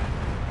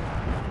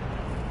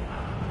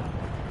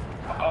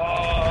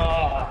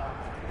 Oh.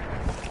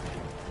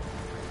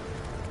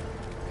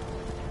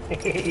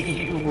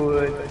 You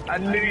would. I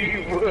knew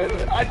you would.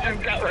 I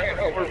just got ran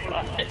over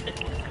by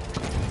it.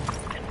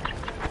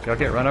 Y'all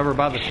get run over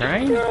by the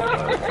train? Yeah.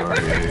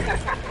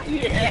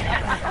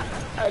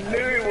 I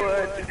knew he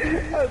would.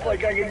 I was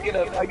like, I can get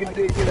up, I can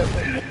dig it up.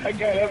 I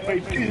got up, I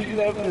picked it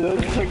up, and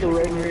it was like a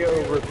ran me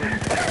over.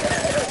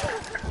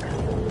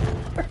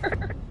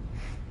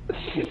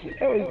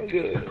 That was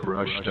good.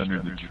 Crushed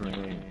under the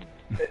train.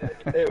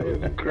 It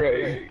was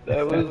great.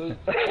 That was.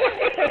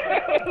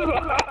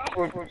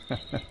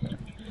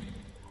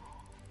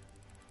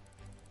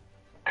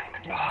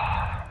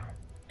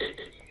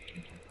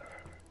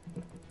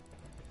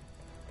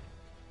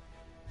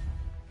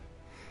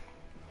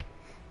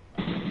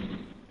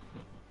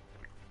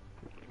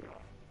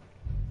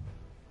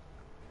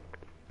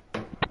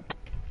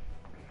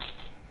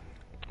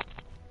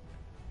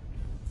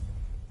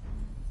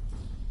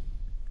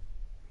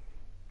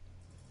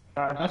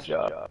 Nice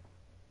job.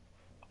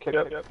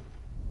 Ketchup.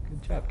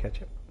 Good job,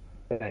 Ketchup.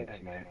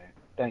 Thanks, man.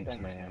 Thanks,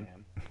 man.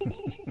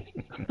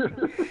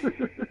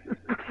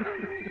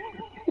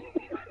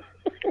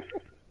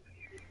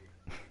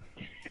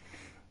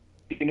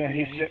 You know,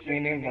 he sent me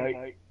an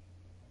invite.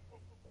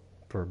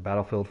 For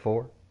Battlefield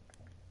 4?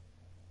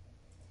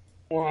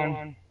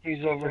 One,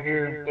 he's over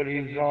here, but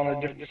he's on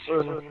a different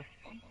server.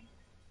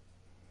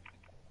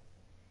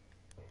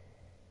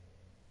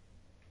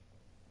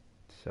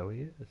 So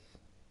he is.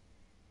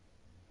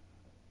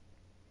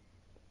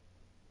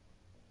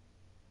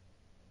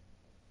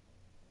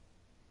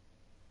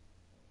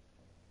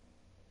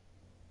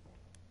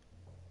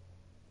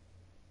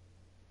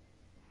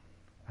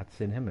 I'd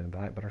send him an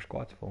invite, but our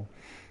squad's full.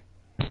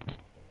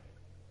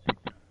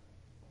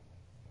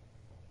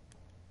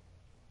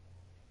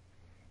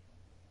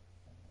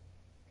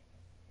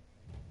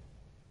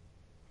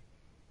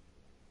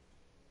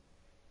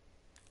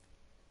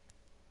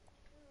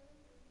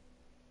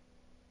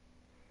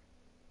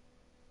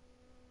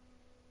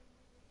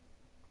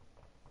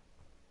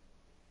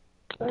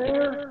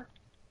 There.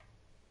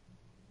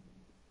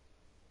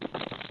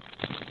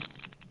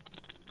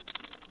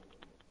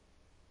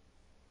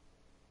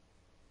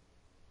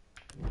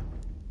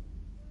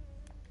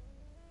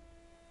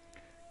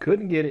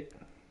 Couldn't get it.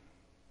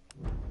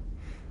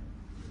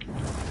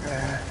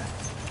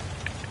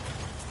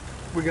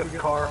 We got the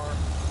car.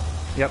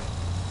 Yep.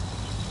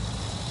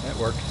 That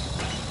works.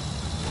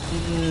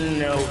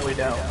 No, we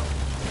don't.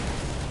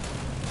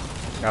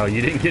 Oh,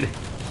 you didn't get it?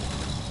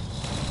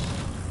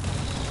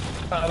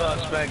 I thought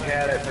Spec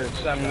had it, but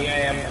some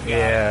yam.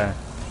 Yeah.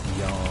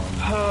 Yawn.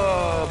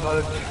 Oh,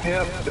 but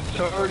yep, it's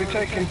already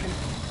taken.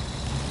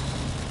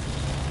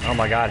 Oh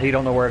my god, he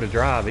don't know where to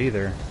drive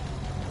either.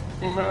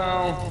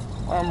 No,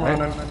 I'm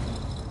running.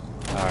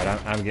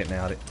 Alright, I'm getting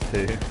out it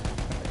too.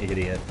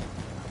 Idiot.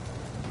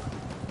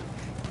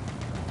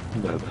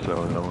 That's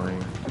so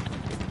annoying.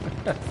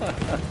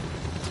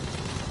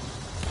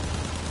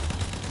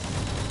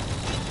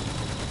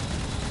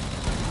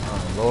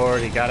 Oh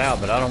Lord, he got out,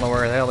 but I don't know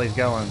where the hell he's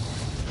going.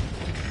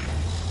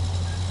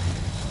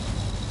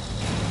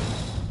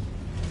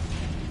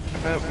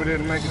 Nope, we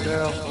didn't make it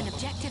out. An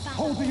objective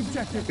Hold the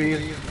objective.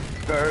 B,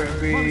 sorry,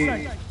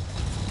 B.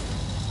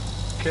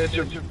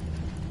 Ketchup.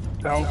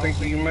 I don't think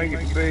you can make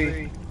it to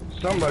B.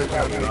 Somebody's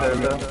got to be there,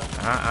 though.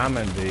 I'm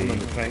in B. I'm in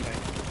the tank.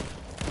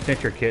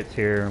 Sent your kits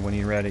here when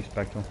you're ready,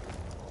 Spectral.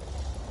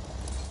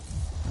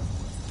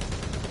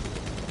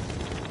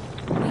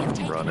 We have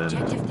taken Run in.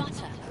 objective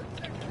butter.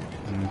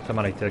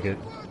 Somebody took it.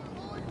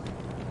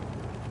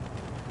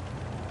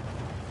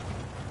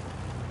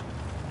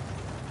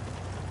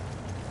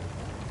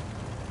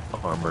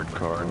 Armored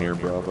car near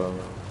Bravo.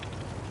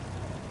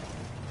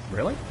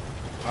 Really?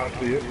 I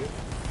see it.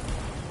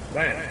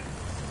 Man.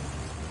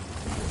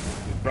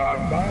 Just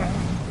driving by.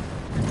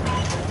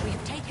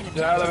 taken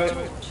Get out of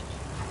objective it. George.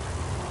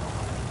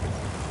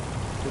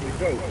 Where'd he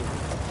go?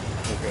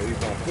 Okay,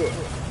 he's on foot.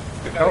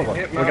 Oh,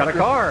 we got a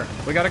car.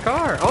 We got a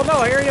car. Oh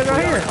no, here he is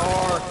right here.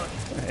 Car.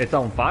 It's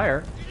on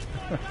fire.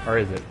 Or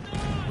is it?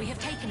 We have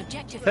taken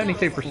objective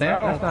 72%.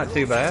 That's not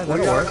too bad. We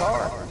That'll got a work.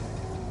 car.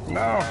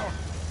 No,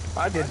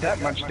 I did that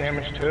much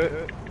damage to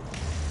it.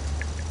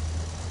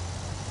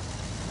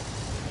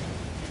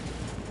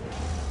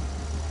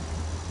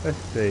 Let's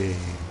see.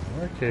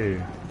 Where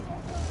to?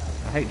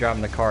 I hate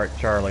driving the car at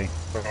Charlie.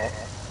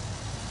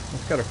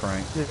 Let's go to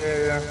Frank.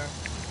 Yeah.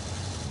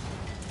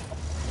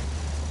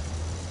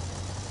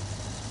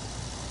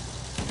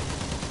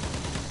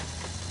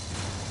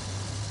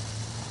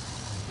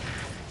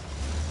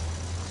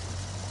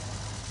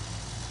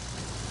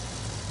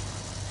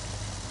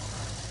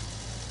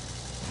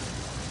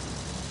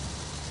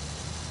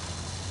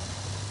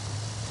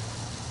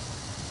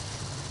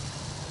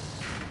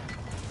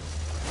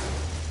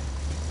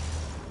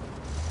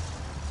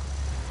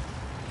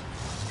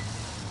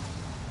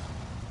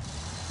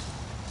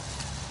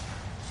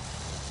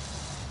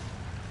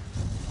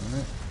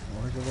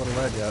 Where's the little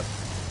ledge up?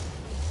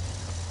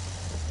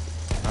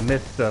 I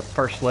missed the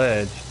first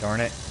ledge, darn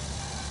it.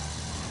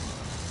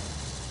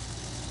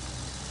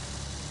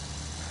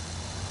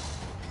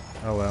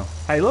 Oh well.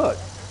 Hey, look!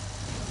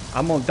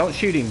 I'm on. Don't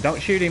shoot him.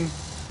 Don't shoot him.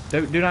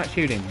 Do not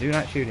shoot him. Do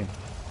not shoot him.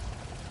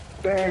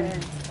 Then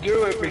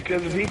do it,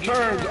 because if he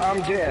turns,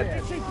 I'm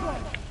dead. We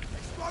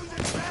have lost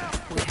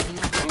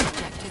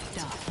objective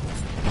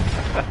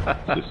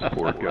Duff. Just a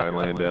poor guy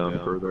laying down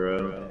further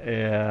out.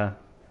 Yeah.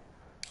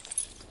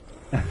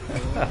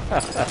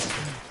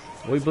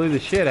 We blew the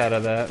shit out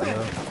of that,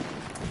 though.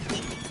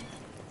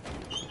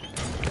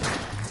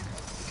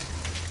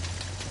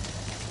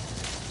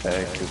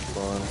 Tank is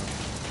fun.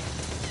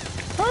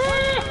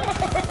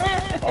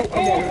 Oh,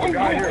 come on, there's a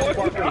guy here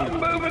fucking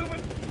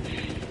Moving.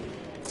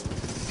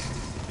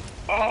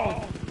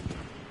 Oh,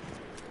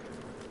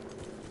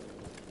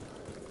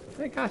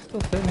 That guy's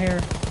still sitting here.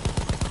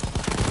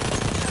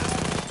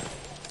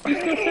 He's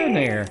still sitting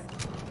here.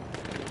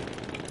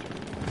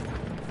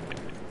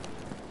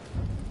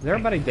 Is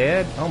everybody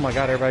dead? Oh my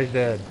god, everybody's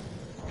dead.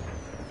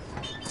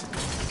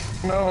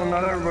 no,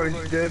 not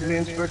everybody's dead. The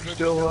inspector's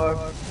still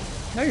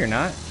alive. No, you're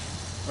not.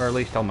 Or at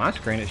least on my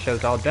screen it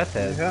shows all death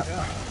heads.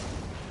 Yeah.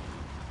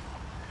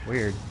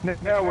 Weird.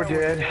 Now we're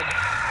dead.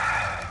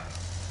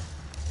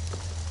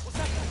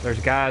 There's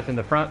guys in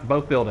the front,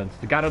 both buildings.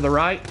 The guy to the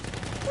right,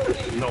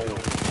 No.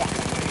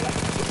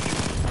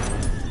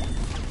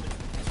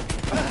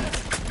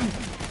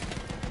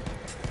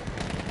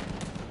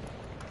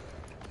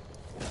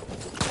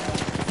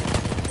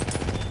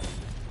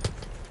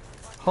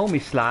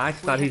 homie Slice,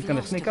 thought We he's have gonna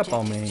lost sneak up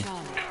on me.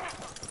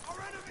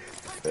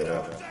 objective Charlie.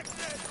 Yeah.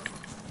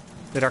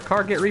 Did our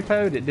car get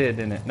repoed? It did,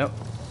 didn't it? Nope.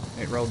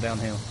 It rolled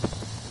downhill.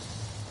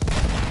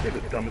 You're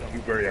the dumbest you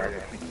very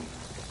ever seen.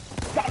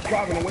 Stop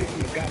driving away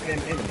from the goddamn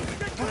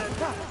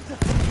enemy.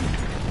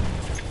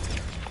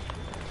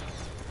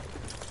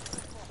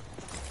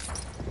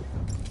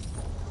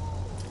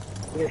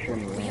 There's one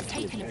of We them. have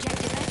taken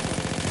objective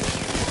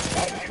Echo.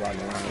 I was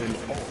riding around in the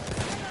hole.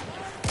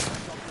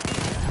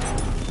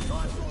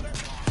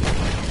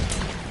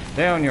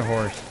 Down your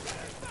horse,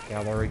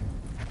 cavalry.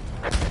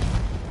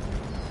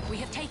 We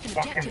have taken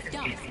objective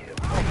Duff.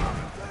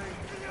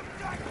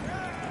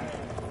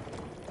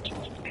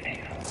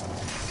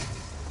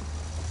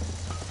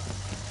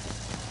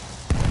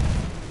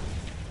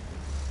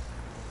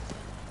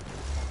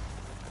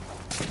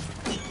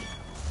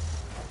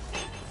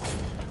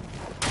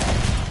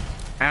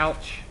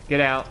 Ouch.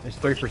 Get out. It's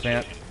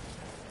 3%.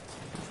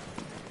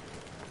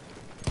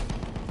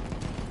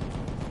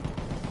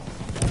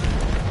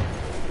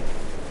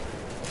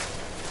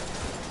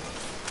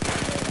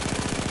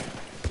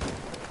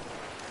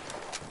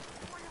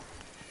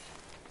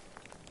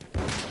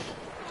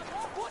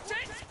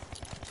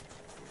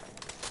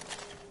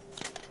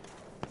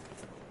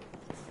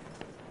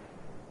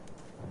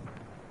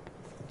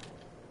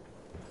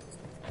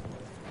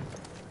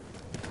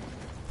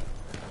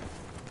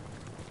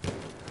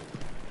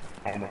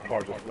 Armored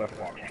car just left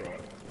Foxtrot.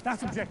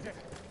 That's objective.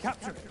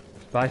 Capture it.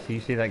 Spicy, you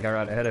see that guy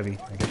right ahead of you.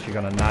 I guess you're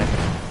gonna knife him.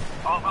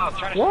 Oh, I was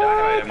trying to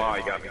What? shoot him. Oh,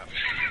 he got me.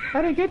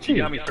 How did he get He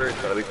you? got me first,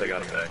 but at least I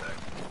got him back.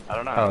 I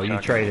don't know. Oh, you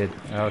traded.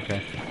 Oh,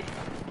 okay.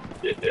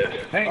 Yeah.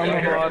 Tank I'm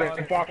right here about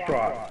and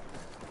Foxtrot.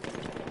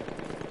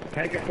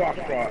 Tank and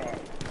Foxtrot.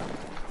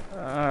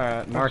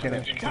 Alright, marking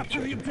it.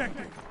 Capture the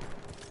objective.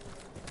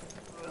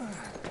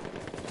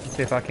 Let's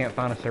see if I can't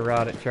find us a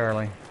ride at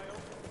Charlie.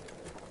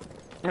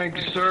 Thank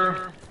you,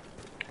 sir.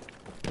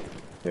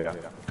 Yeah.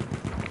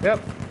 Yep,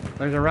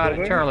 there's a ride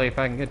at Charlie if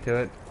I can get to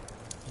it.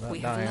 We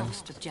Without have dying.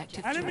 lost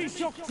objective Enemy George.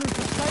 shock trooper,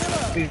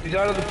 stay alert. He's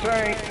out of the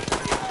tank.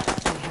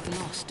 We have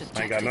lost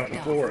I ain't got objective nothing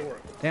Duff. for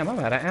it. Damn, I'm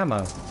out of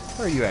ammo.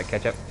 Where are you at,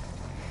 Ketchup?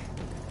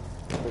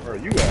 Where are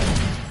you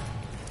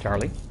at?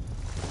 Charlie?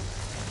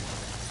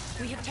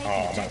 We have taken Oh,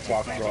 I'm at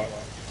objective Foxtrot.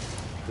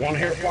 One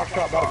here,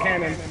 Foxtrot by the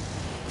cannon.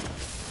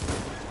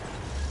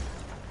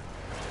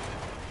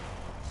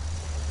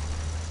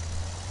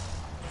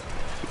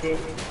 still?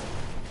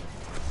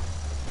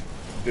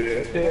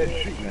 Dead.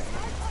 Shooting at me.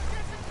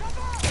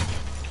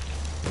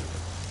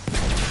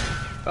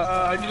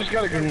 I just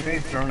got a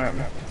grenade thrown at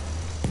me.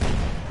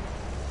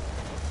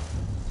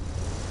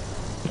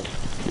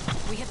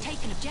 We have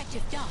taken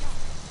objective Duff.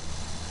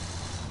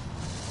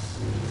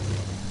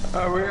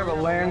 We have a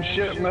land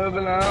ship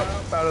moving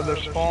up out of their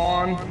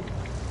spawn.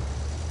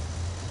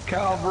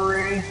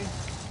 Cavalry.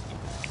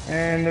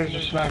 And there's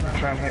a sniper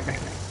trying to hit me.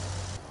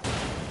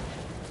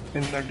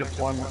 In their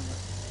deployment.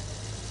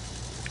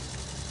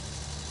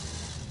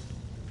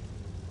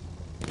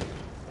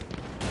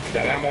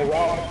 That ammo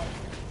rod?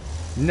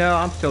 No,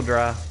 I'm still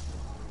dry.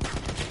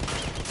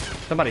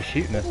 Somebody's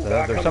shooting us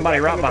though. There's somebody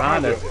right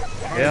behind us.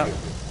 Yep.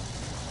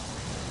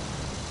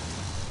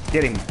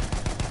 Get him.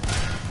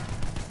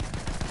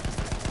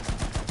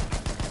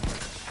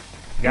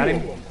 Got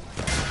him?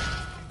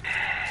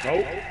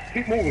 Nope.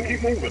 Keep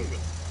moving.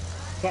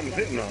 Something's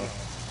hitting us.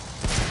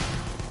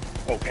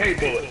 Oh,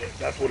 K-bullet.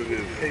 That's what it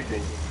is,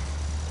 K-bullet.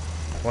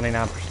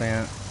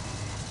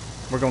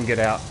 29%. We're gonna get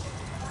out.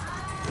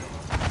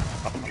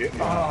 I'm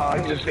getting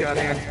I just got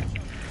in.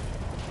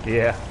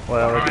 Yeah,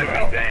 well, it's We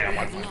damn.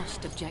 have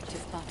lost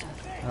objective Butter.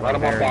 not Right a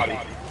on my very body.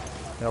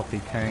 healthy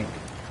tank.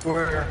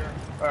 Where?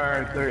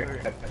 Alright,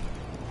 there.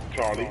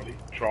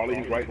 Charlie,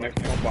 he's right next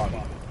to my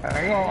body.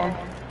 Hang on,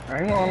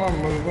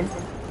 I'm moving.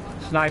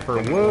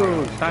 Sniper,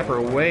 whoa!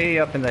 Sniper way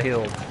up in the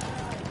hills.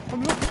 Oh,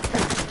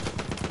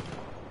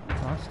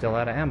 I'm still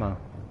out of ammo.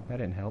 That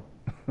didn't help.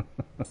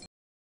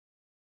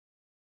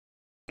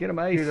 Get him,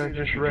 Ace. Dude, I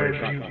just read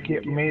you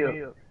get me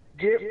up.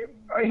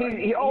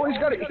 He always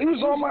got it. He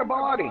was on my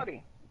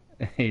body.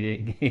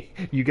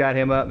 You got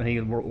him up and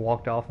he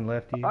walked off and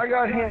left you? I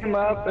got him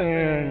up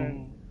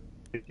and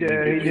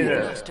yeah, he We did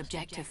have it. lost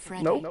objective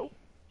Freddy. Nope.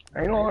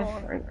 Hang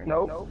on.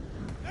 Nope.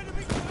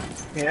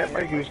 Yeah,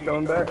 my goose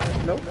going back.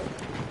 Nope.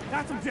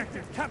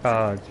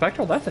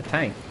 Spectral, that's a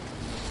tank.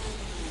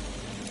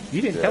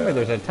 You didn't tell me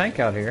there's a tank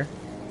out here.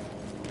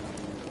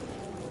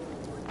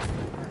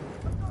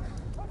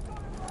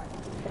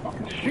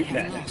 We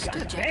have lost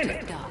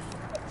objective Duff.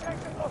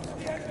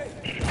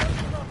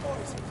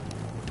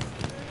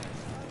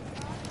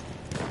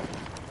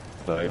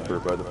 Sniper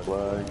by the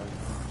flag.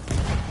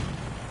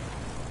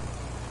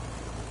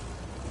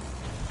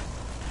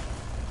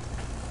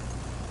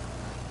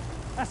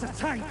 That's a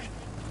tank!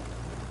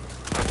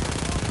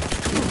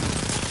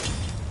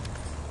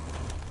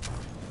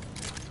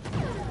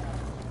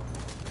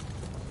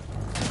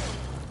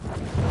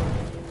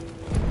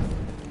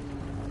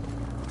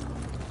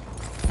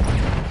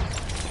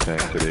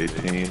 Tanks at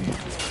 18.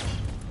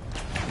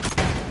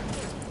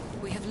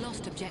 We have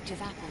lost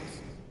objective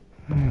Apples.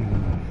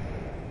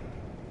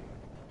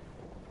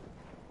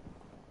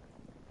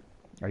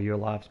 Are you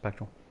alive,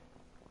 Spectral?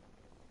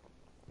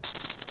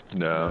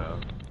 No.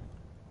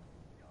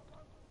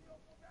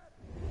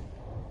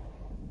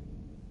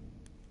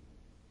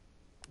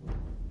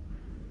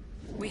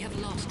 We have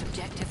lost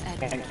objective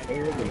Edward.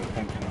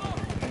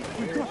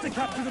 We've got to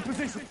capture the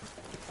position!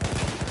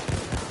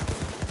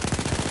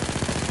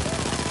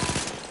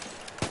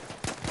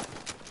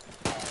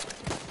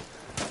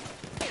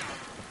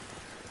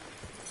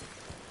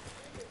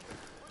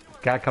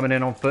 Guy coming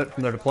in on foot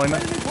from their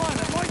deployment. Enemy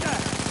pilot, right there!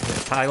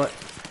 Pilot.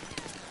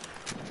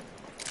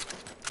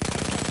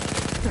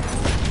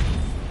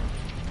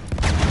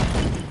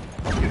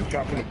 Getting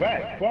shot from the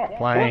back. Fuck.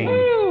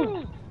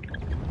 Plane.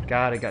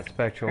 God, it got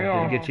Spectral.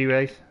 Did it get you,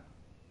 Ace?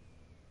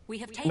 We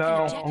have taken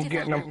No, objective I'm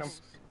getting him.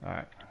 Apples.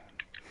 Alright.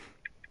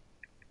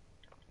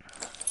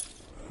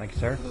 Thank you,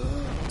 sir.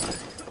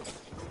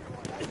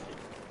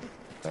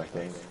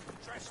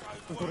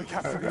 We've got to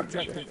capture the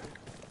objective.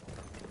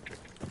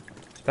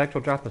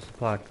 Spectral, drop a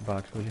supply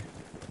box, would you?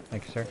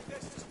 Thank you, sir.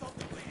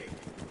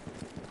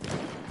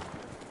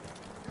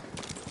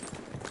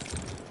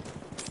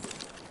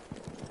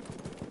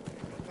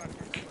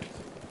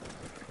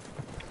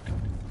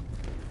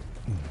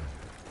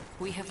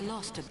 We have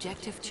lost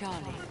objective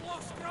Charlie.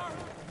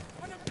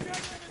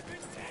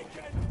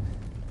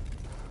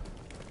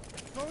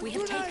 We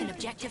have taken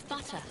objective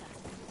Butter.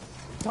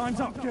 Time's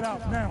up, get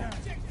out, now!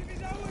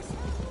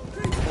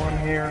 One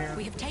here.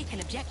 We have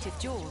taken objective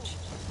George.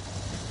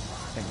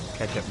 I think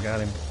Ketchup got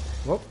him.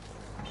 Whoop.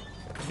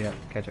 Yeah,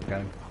 Ketchup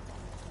got him.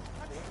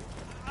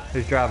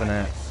 Who's driving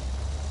that?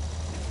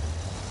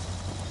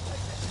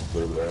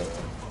 Look at that.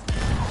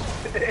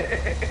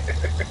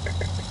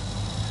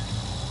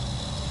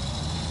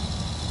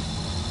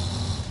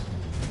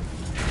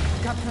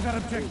 Capture that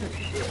objective!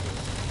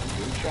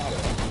 Getting shot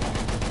at.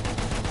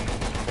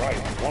 Right.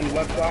 One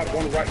left side,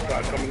 one right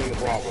side coming in the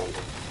Bravo.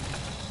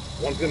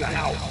 One's in the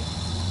house.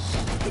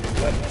 To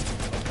the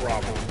left of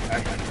Bravo.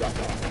 Actually, shot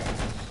down.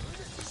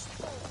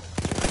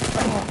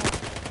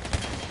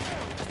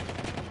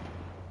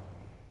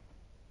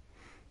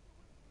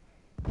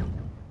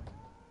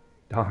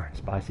 Darn,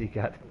 Spicy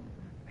got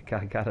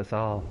us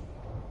all.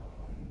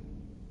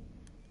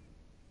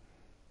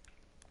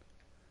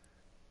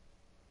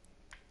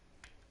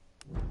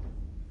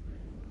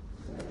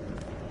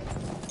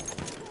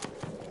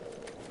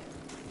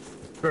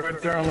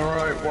 Right there on the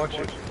right, watch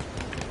it.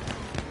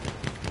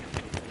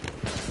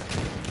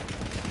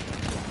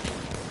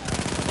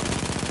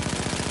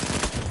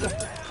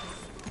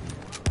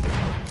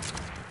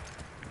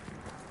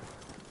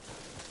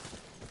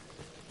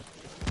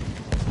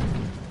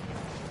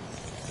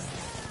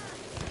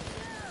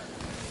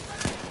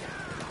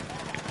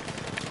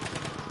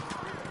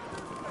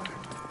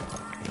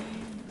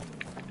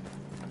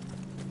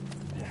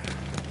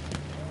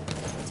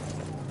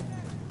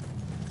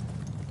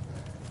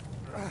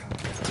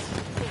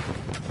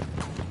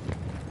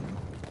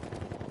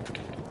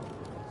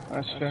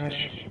 Nice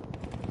finish.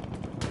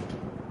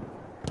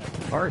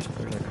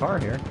 There's a car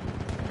here.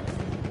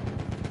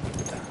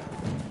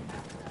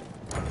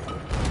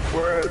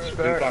 Where it's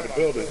Inside back. the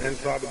building,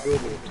 inside the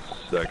building.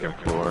 Second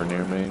floor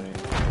near me.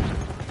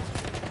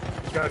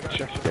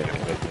 Gotcha.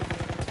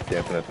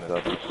 Camping at the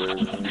top of the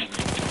stairs.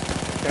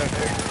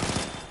 Gotcha.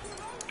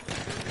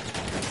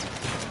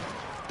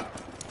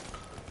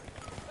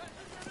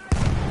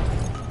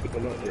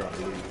 People up there, I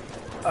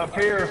believe. Up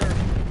here.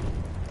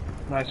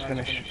 Nice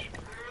finish.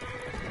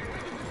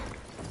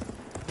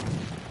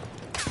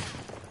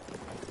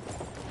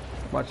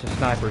 Watch the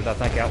snipers, I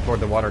think, out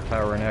toward the water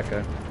tower in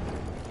Echo.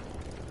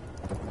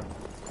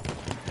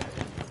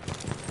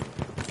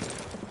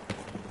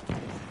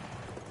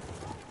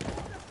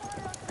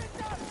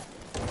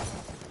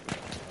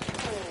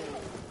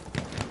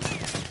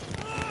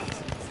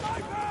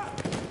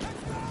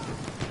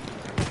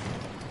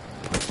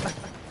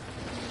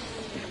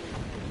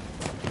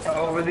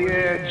 Over the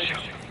edge.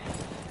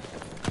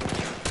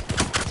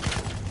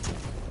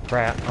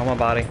 Crap, on my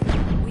body.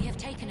 We have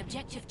taken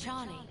objective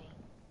Charlie.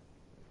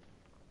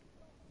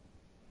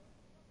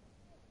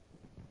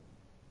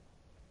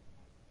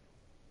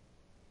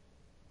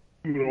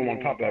 People on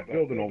top of that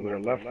building over there,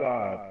 left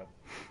side.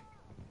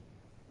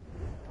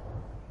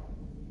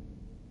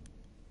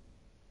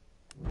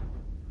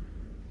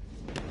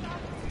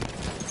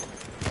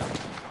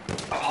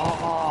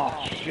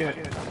 Oh, shit.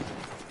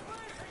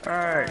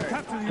 Alright,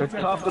 the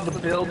top of the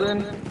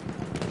building.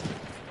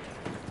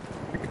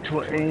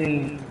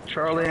 Between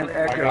Charlie and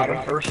Echo,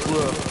 the first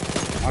look.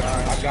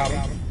 I got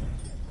him.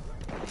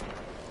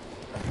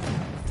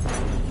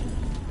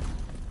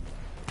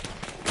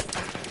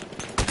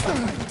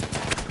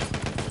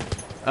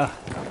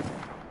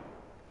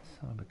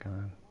 Son of a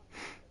gun.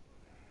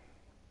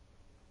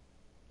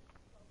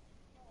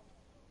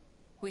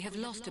 We have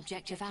lost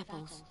objective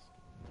apples.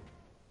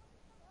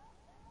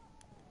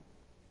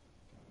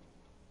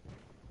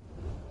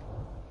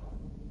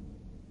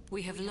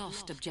 We have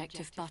lost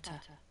objective butter.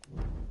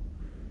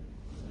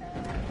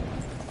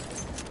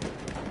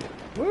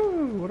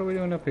 Woo! What are we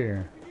doing up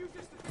here?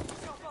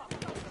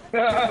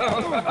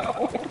 That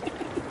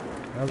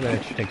was an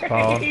interesting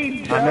spawn.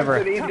 He I've jumped never.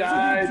 and he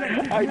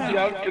died. I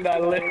jumped and I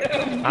lived.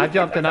 I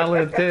jumped and I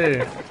lived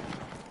too.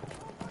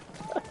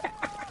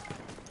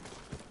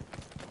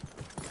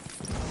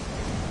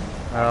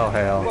 Oh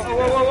hell! Whoa, whoa,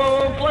 whoa,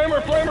 whoa, whoa,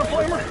 flamer, flamer,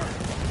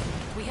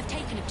 flamer. We have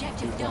taken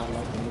objective Duff.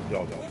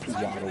 Yo, too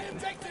wide open.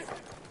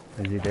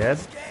 Is he dead?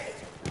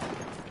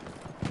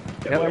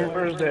 Yep.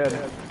 Flamer's dead.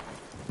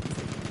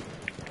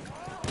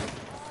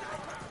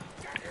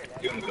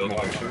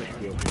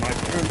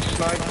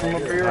 Snipe from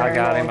up here. I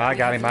got hang him. on. I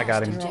got him. I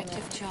got him.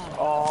 Objective Charlie.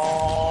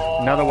 Oh.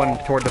 Another one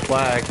toward the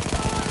flag.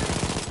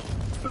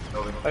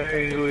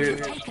 Hey, we We have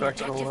taken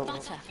expect a objective little.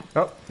 butter.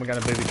 Oh, we got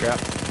a booby trap.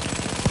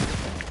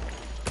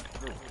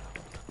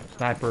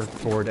 Sniper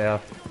toward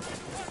F.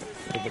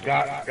 There's a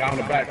guy on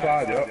the back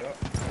side, yep.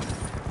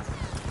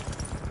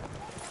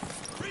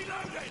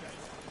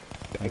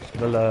 Thanks for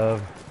the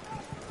love.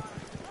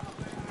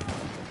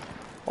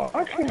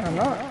 Why can't I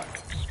not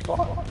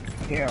spot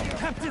him?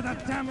 Capture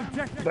that damn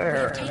objective.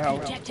 There, Taken now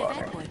it's objective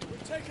spotting. Edward.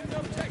 Taking the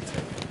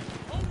objective.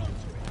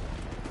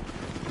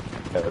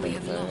 We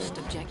have lost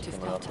objective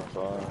butter.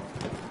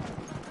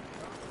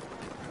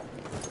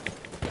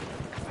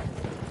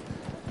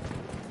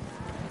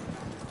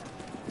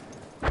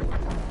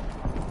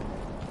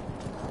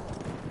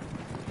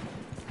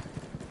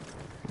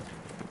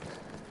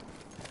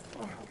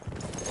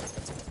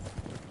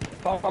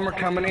 Bomber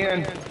coming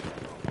in.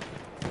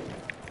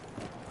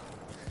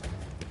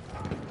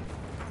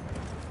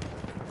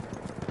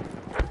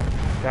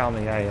 Down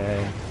the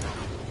AA.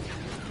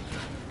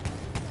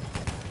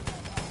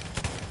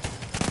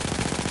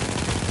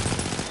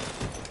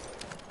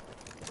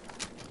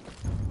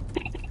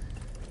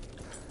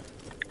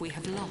 We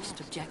have lost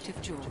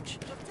objective George.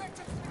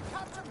 Objective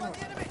captured by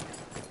the enemy.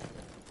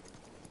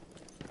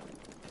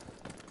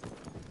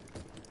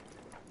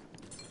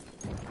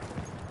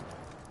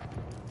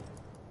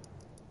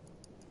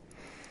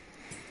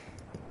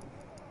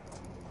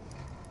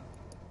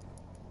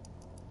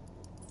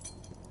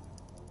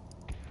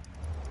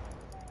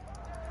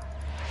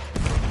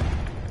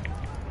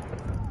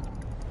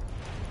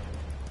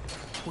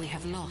 We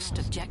have lost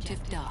objective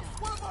Duff.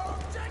 One of our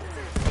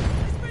objectives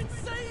has been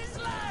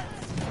seized,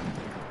 lads.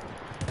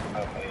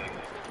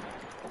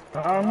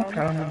 I'm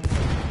coming.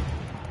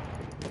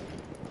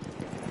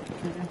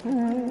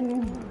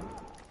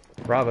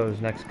 Bravo's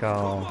next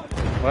call.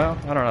 Well,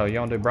 I don't know. You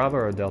want to do Bravo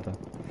or Delta?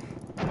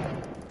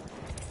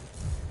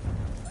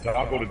 So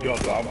I'll go to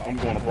Delta. I'm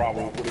going to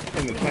Bravo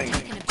in the tank.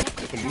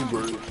 Get some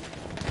Ubers.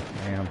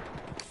 Damn.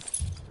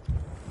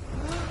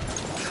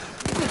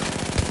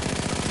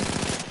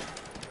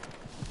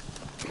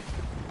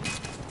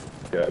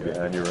 Yeah,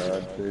 behind your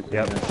rod.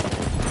 Yep.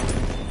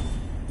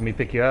 Let me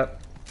pick you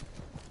up.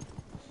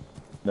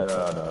 No, go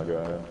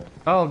ahead.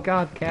 Oh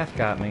God, Cass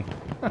got me.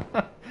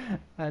 I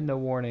had no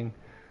warning.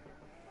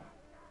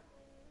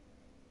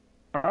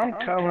 I'm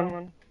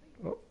coming.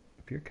 Oh,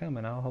 if you're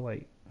coming, I'll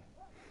wait.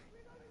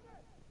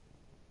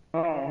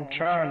 Oh, I'm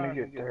trying to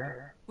get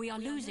there. We are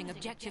losing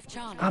objective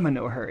Charlie. I'm in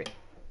no hurry.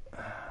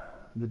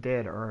 The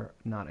dead are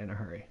not in a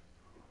hurry.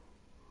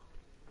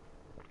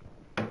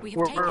 We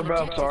have taken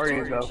Whereabouts objective are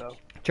you, George. though?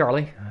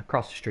 Charlie,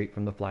 across the street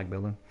from the flag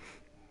building.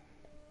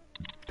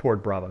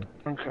 Toward Bravo.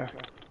 Okay.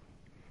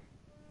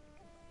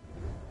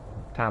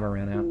 Timer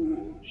ran out.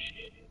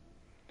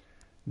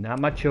 Not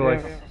my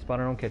choice.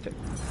 Spawner don't catch it.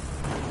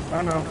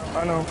 I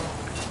know.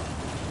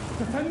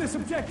 Defend this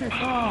objective.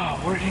 Oh,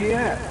 where's he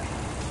at?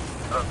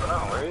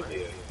 Where is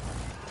he?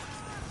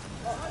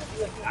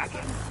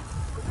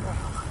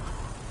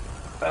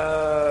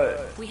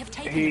 We have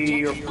taken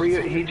He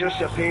objective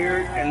just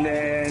appeared, and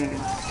then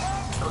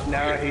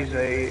now he's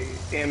a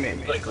image.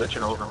 He's like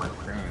glitching over my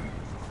screen.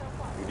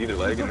 You need a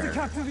leg in Got to there.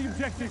 capture the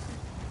objective.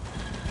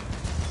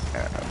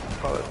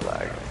 Probably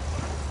flag.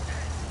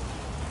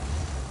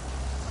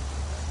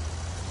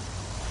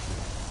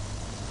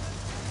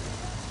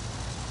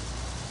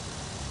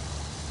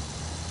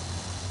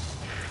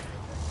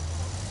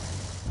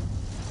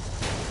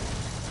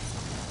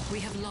 We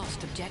have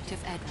lost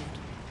objective Edward.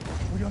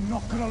 We are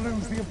not going to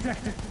lose the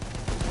objective.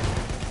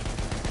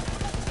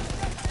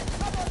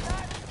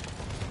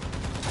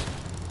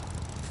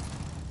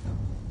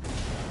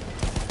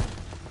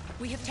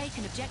 We have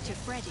taken objective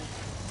Freddy.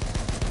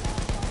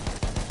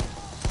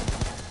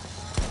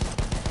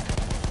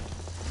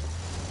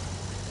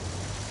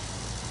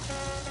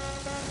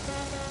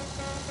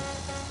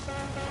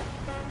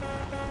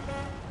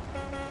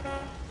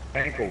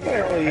 Ankle.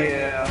 Hell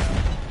yeah.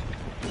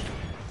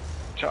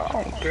 I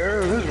don't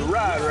care. This is a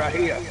ride right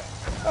here.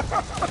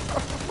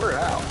 We're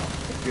out.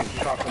 Getting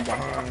shot from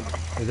behind.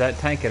 Is that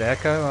tank at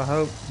Echo? I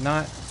hope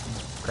not.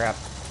 Crap.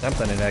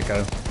 Something at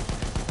Echo.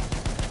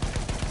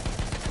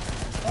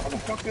 How the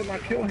fuck did I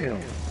kill him?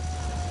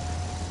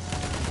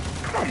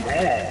 Come on.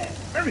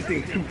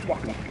 Everything's too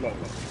fucking slow.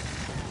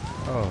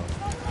 Oh.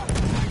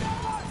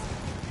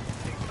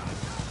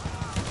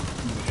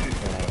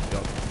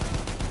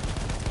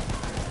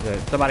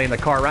 There's somebody in the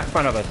car right in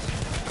front of us.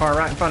 Car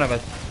right in front of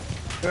us.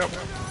 Yep.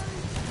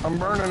 I'm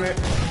burning it.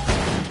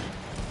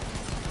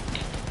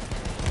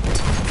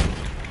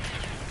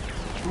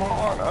 Come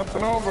on, up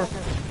and over.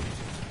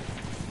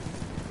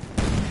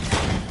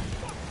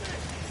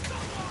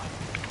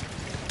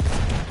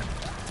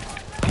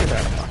 Get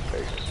out of my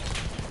face.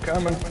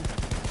 Coming.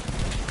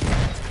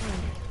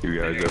 You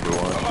guys ever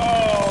want?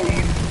 Oh,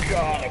 you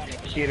gotta be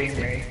kidding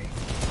me.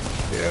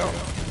 Yeah.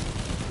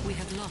 We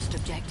have lost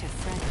objective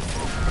Freddy.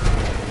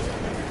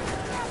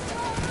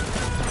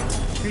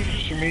 These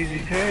are some easy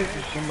tags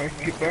if somebody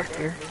can get back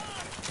there.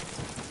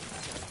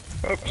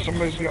 Oh,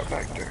 somebody's got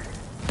back there.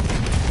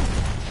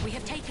 We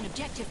have taken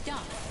objective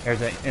Duck.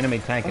 There's an enemy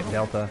tank at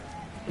Delta.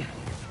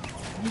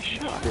 He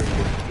shot. You're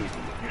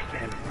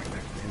standing right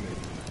next to him.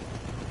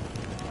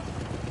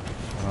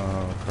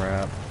 Oh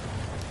crap.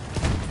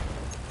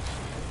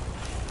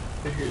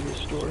 I hear this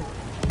story.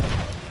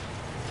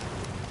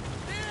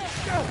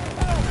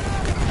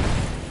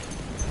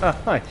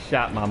 I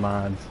shot my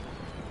mines.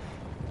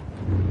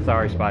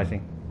 Sorry, Spicy.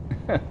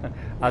 I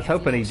was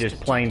hoping he'd just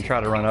plain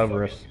try to run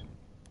over us.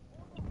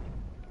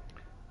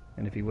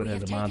 And if he would We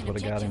have, have the mines taken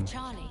would have got him.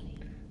 objective Charlie.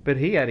 But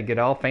he had to get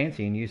all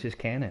fancy and use his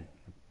cannon.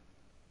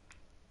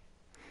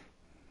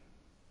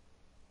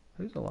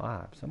 Who's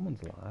alive?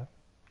 Someone's alive.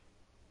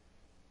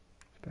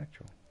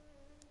 Spectral.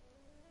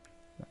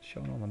 Not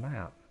showing on the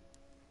map.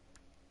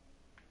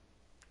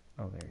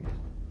 Oh, there he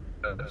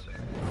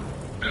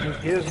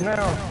is. He is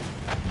now.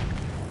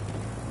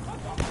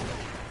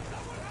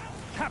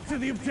 Capture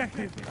the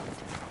objective.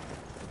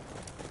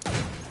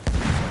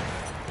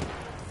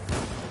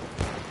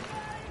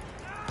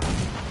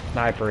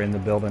 Sniper in the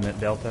building at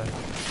Delta.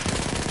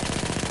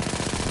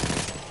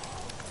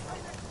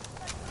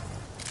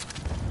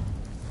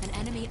 An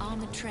enemy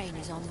armored train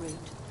is en route.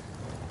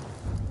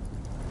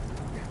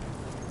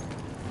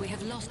 We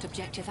have lost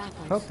objective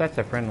Apples. Oh, that's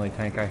a friendly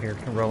tank I hear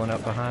rolling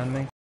up behind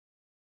me.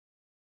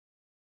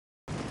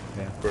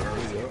 Yeah.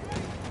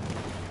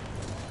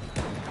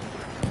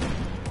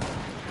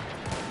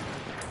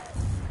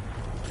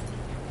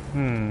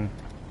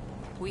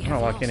 We I don't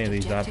have like lost any of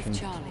these objective options.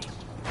 Charlie.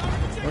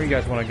 Where you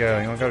guys want to go?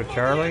 You want to go to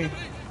Charlie?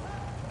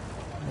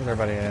 Where's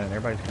everybody at?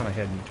 Everybody's kind of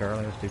heading to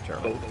Charlie. Let's do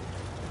Charlie.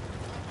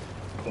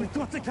 We've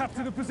got to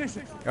capture the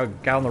position. Oh,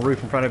 guy on the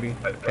roof in front of you.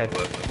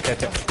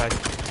 Catch up, Spicy.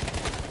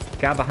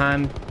 Guy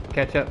behind.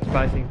 Catch up,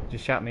 Spicy.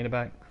 Just shot me in the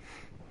back.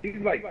 He's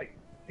like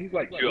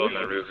Two on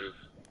that roof.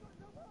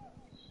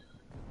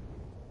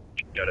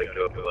 Gotta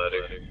go up the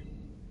ladder.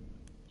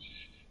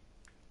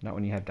 Not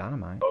when you have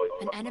dynamite.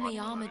 An enemy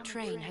armored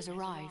train has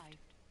arrived.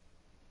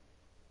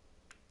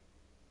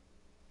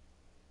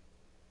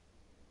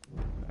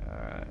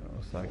 Alright,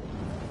 looks like...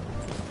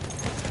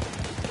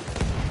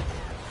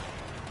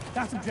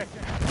 That's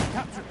objective.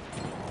 Capture.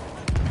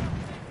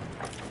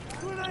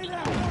 Grenade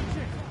out. Watch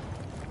it.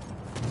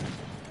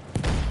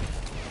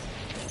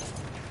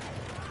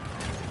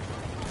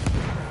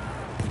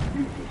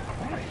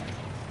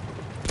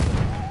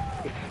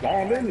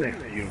 Spawned in next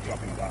to you and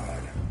fucking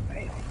died.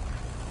 Damn.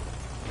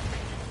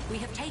 We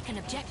have taken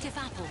objective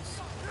apples.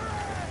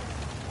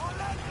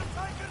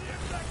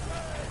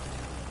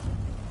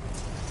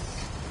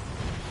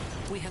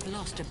 We have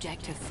lost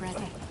objective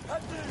Freddy.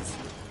 Bad news.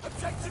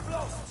 Objective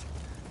lost.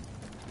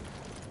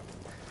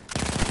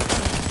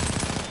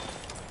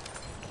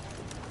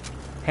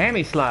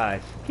 Hammy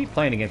slice! Keep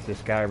playing against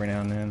this guy every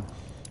now and then.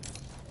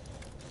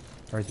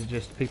 Or is it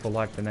just people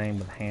like the name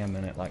with ham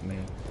in it like me?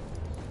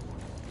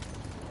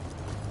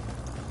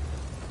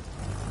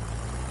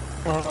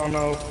 I don't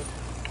know.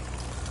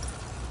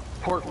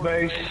 Pork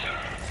base.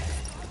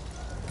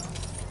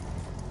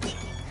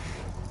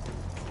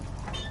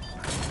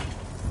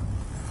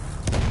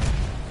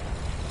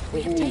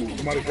 We have Ooh, taken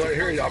somebody's right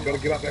here. Y'all better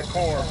get out that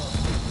car.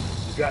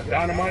 You got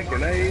dynamite,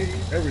 grenades,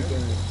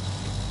 everything.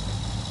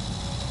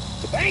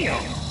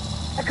 Bam!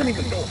 I couldn't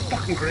even throw a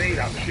fucking grenade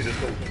out. Shit is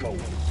so slow.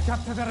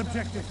 Capture that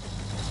objective.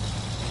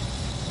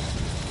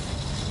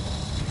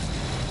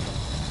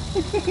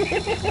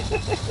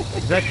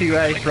 Is that you,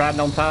 Ace, riding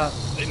on top?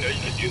 I didn't know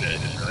you could do that.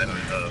 Just right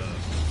on top.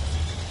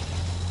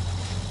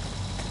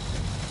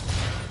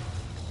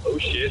 Oh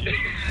shit. We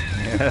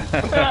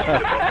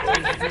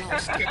have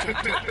lost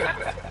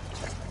objective.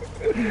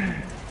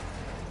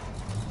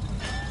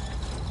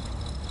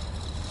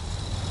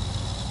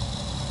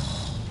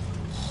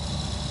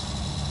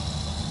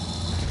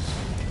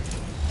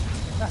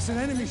 That's an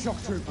enemy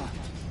shock trooper.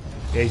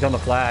 Yeah, he's on the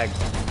flag.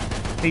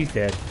 He's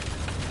dead.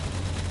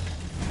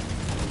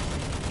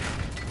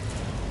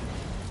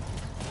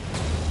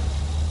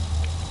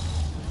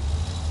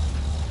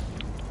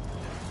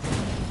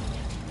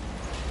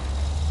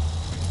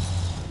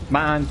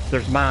 Mines,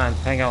 there's mines.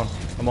 Hang on.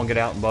 I'm gonna get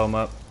out and blow them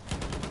up.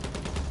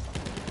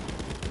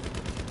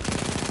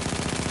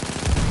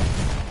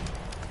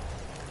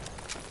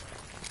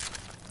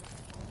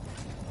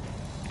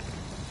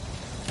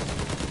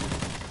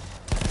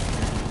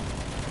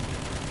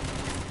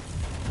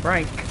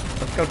 Frank,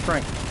 let's go,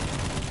 Frank.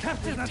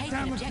 Capture We've that taken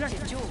damn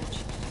objective objective. George.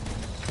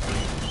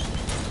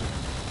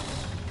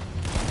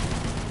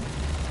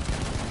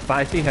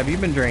 Spicy, have you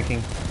been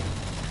drinking?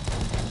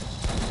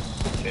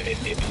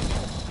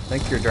 I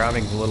think your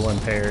driving's a little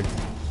impaired.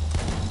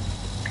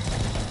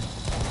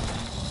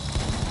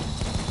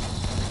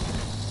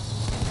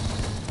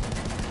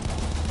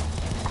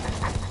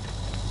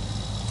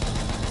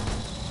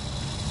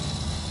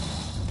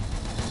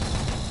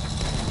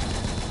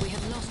 We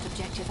have lost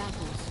objective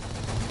apples.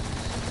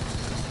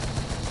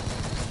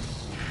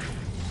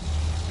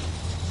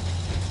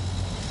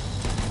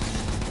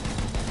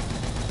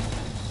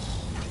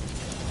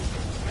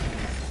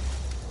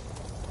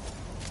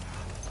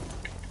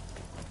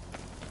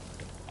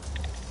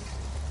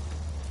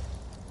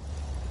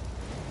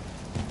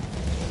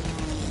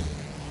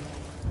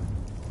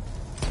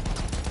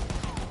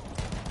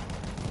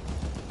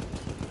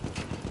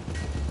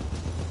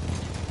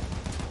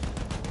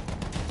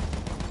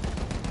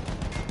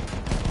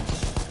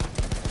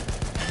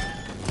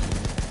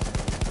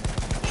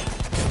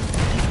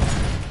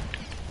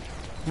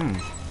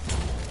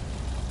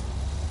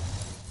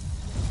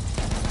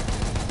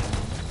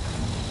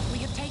 We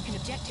have taken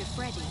objective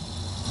Freddy.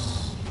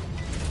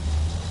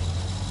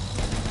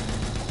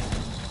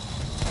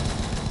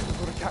 We've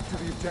got to capture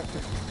the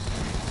objective.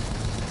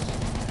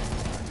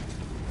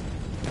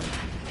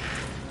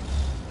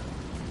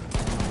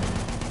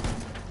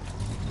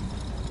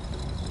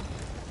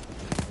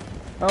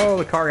 Oh,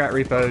 the car got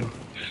repoed.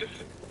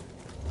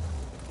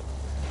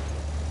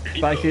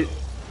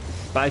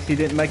 Spicy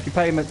didn't make your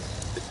payments.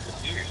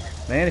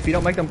 Man, if you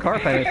don't make them car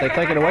payments, they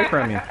take it away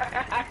from you.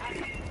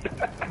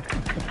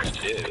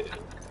 Shit.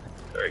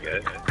 Sorry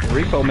guys.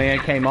 Repo man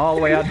came all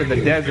the way out to the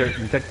desert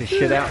and took the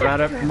shit out right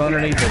up from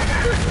underneath it.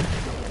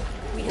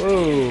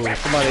 Whoa,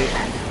 somebody.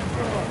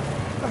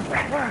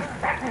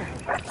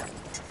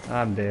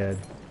 I'm dead.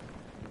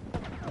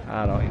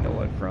 I don't even know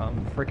what from.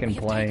 We Freaking have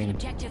taken plane.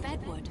 objective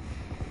Edward.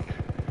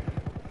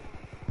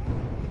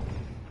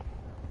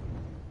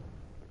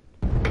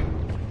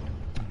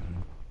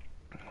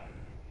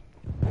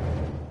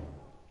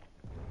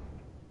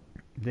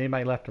 Is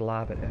anybody left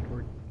alive at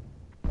Edward?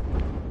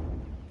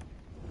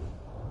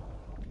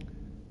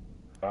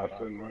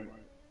 Right.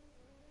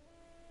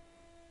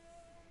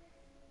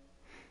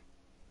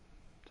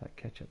 It's like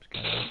ketchup's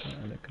got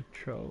everything under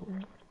control.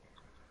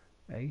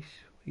 Ace,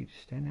 you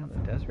just stand out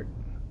in the desert.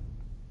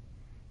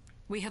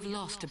 We have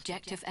lost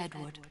objective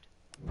Edward.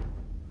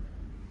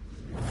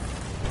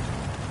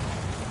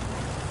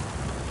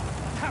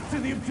 Capture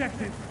the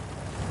objective.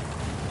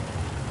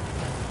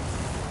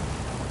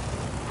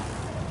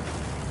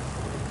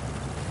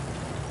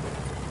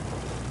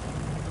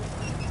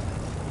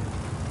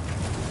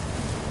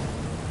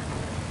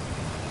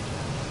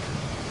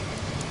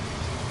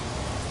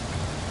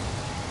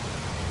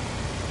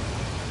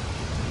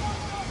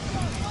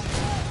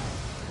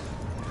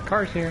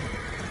 Car's here.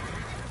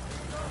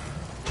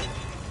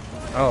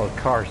 Oh,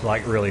 the car's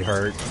like really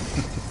hurt.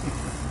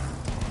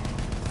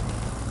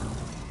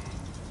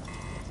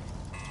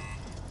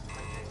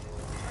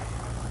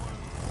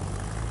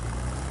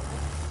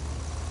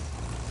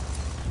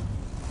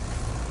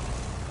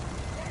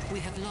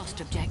 We have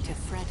lost objective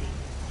Freddy.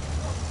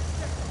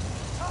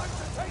 Time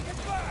to take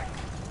it back!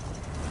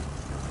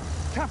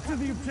 Capture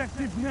the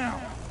objective now!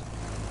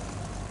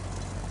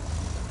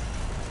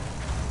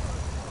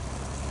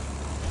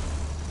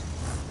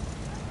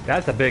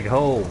 That's a big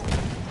hole.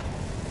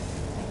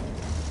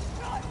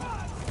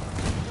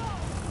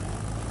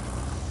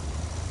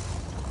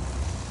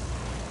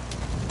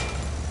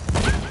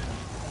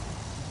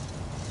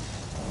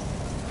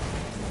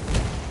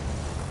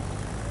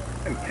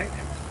 And tank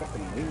is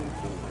fucking leaning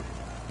forward.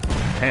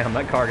 Damn,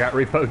 that car got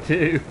repoed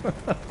too.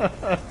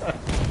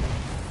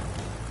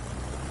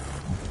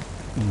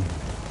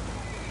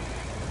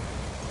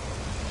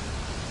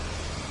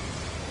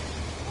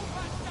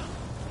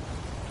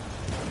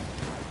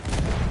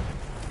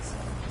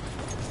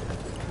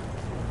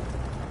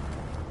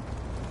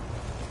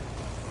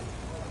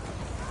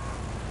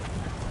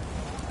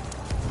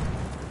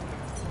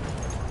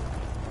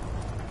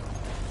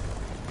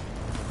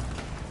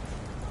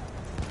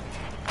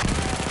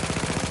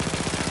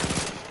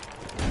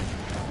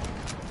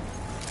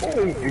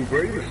 Oh,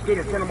 Blueberry, you stood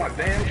in front of my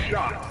damn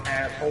shot,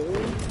 asshole.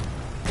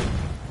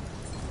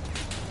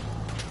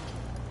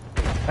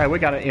 Hey, we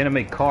got an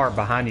enemy car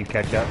behind you,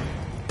 Ketchup.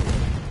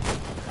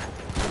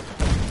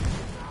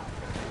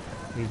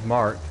 He's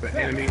marked. The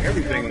enemy,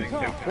 everything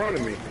in front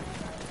of me.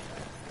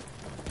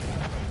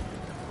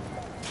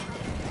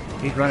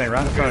 He's running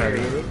right in front of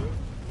you.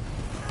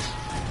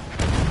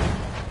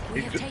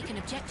 We have taken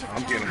objective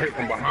I'm getting Charlie. hit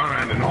from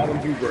behind and all them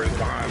blueberries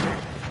behind me.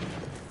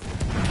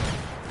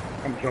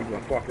 I'm jumping the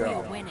fuck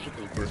out. winning.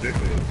 This is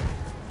ridiculous.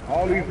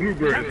 All these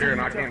blueberries here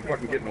and I can't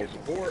fucking get no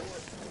support.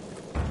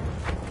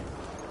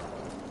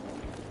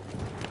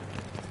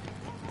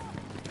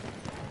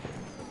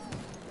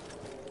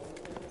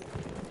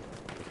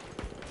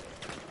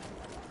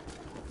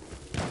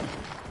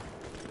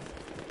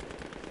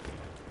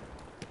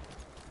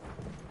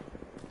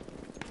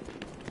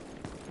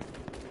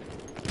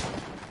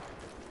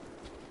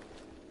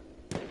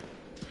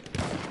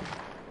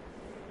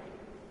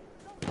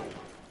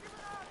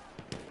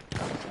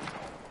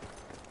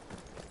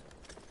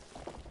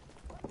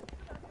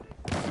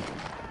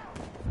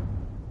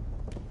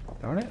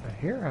 Darn it, I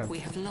hear a We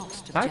have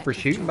lost sniper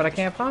objective shooting, but I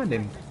can't find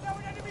him.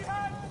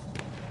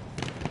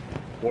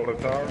 Water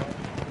tower?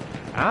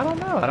 I don't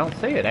know, I don't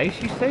see it.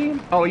 Ace, you see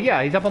him? Oh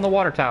yeah, he's up on the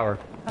water tower.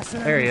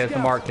 There he is,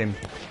 I marked him.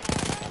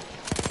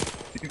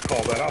 You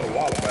called that out a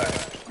while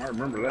back. I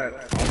remember that. I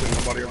don't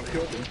think nobody else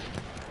killed him.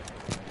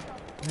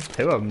 There's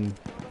two of them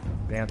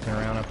dancing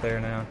around up there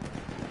now.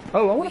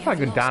 Oh, I wonder if I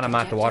could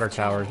dynamite the water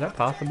tower. Is that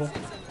possible?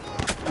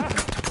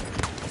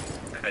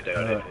 I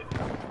doubt it.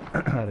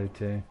 I do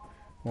too.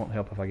 Won't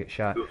help if I get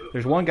shot.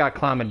 There's one guy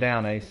climbing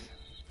down, Ace.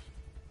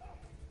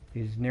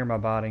 He's near my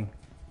body.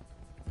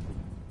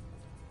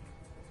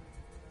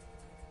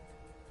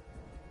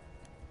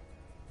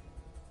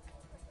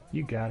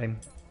 You got him.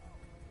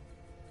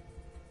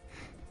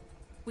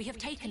 We have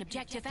taken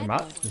objective The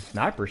Edward.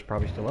 sniper's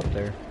probably still up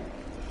there.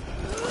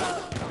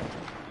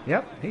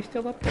 Yep, he's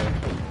still up there.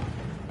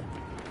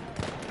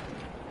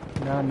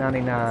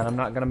 999. I'm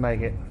not gonna make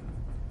it.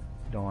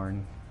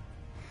 Darn.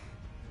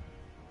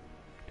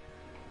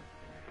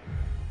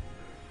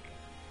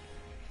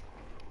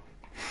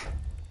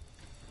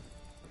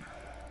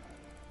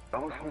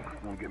 Oh,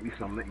 it's gonna get me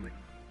some liquid.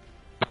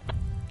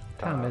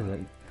 Time is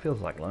it? Feels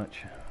like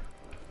lunch.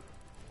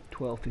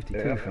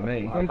 12:52 for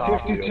me.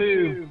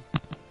 152.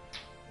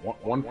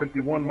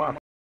 151 my.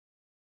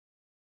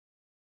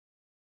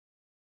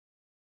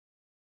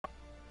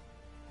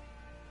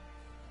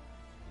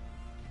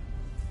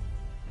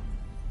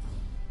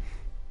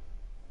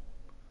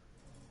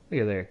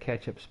 Look at there,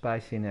 ketchup,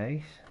 spicy, and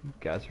Ace. You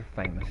guys are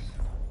famous.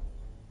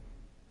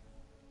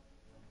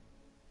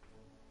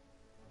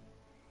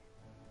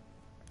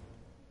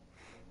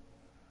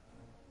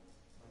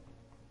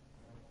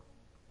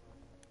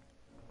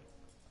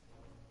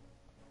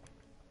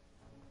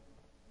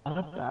 On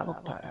a battle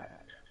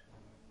pack.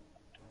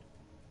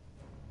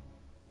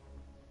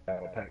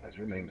 Battle pack, because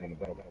your name's on the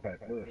battle pack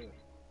list.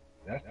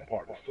 That's the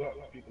part that sucks.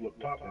 People up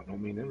top, that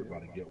don't mean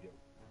everybody guilty.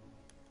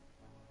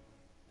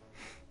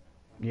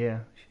 Yeah.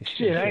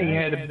 Shit, I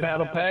ain't had a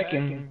battle pack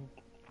in.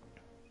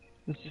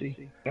 Let's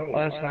see.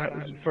 Last night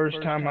was the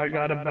first time I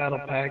got a battle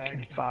pack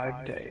in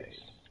 5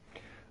 days.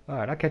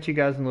 Alright, I'll catch you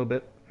guys in a little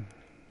bit.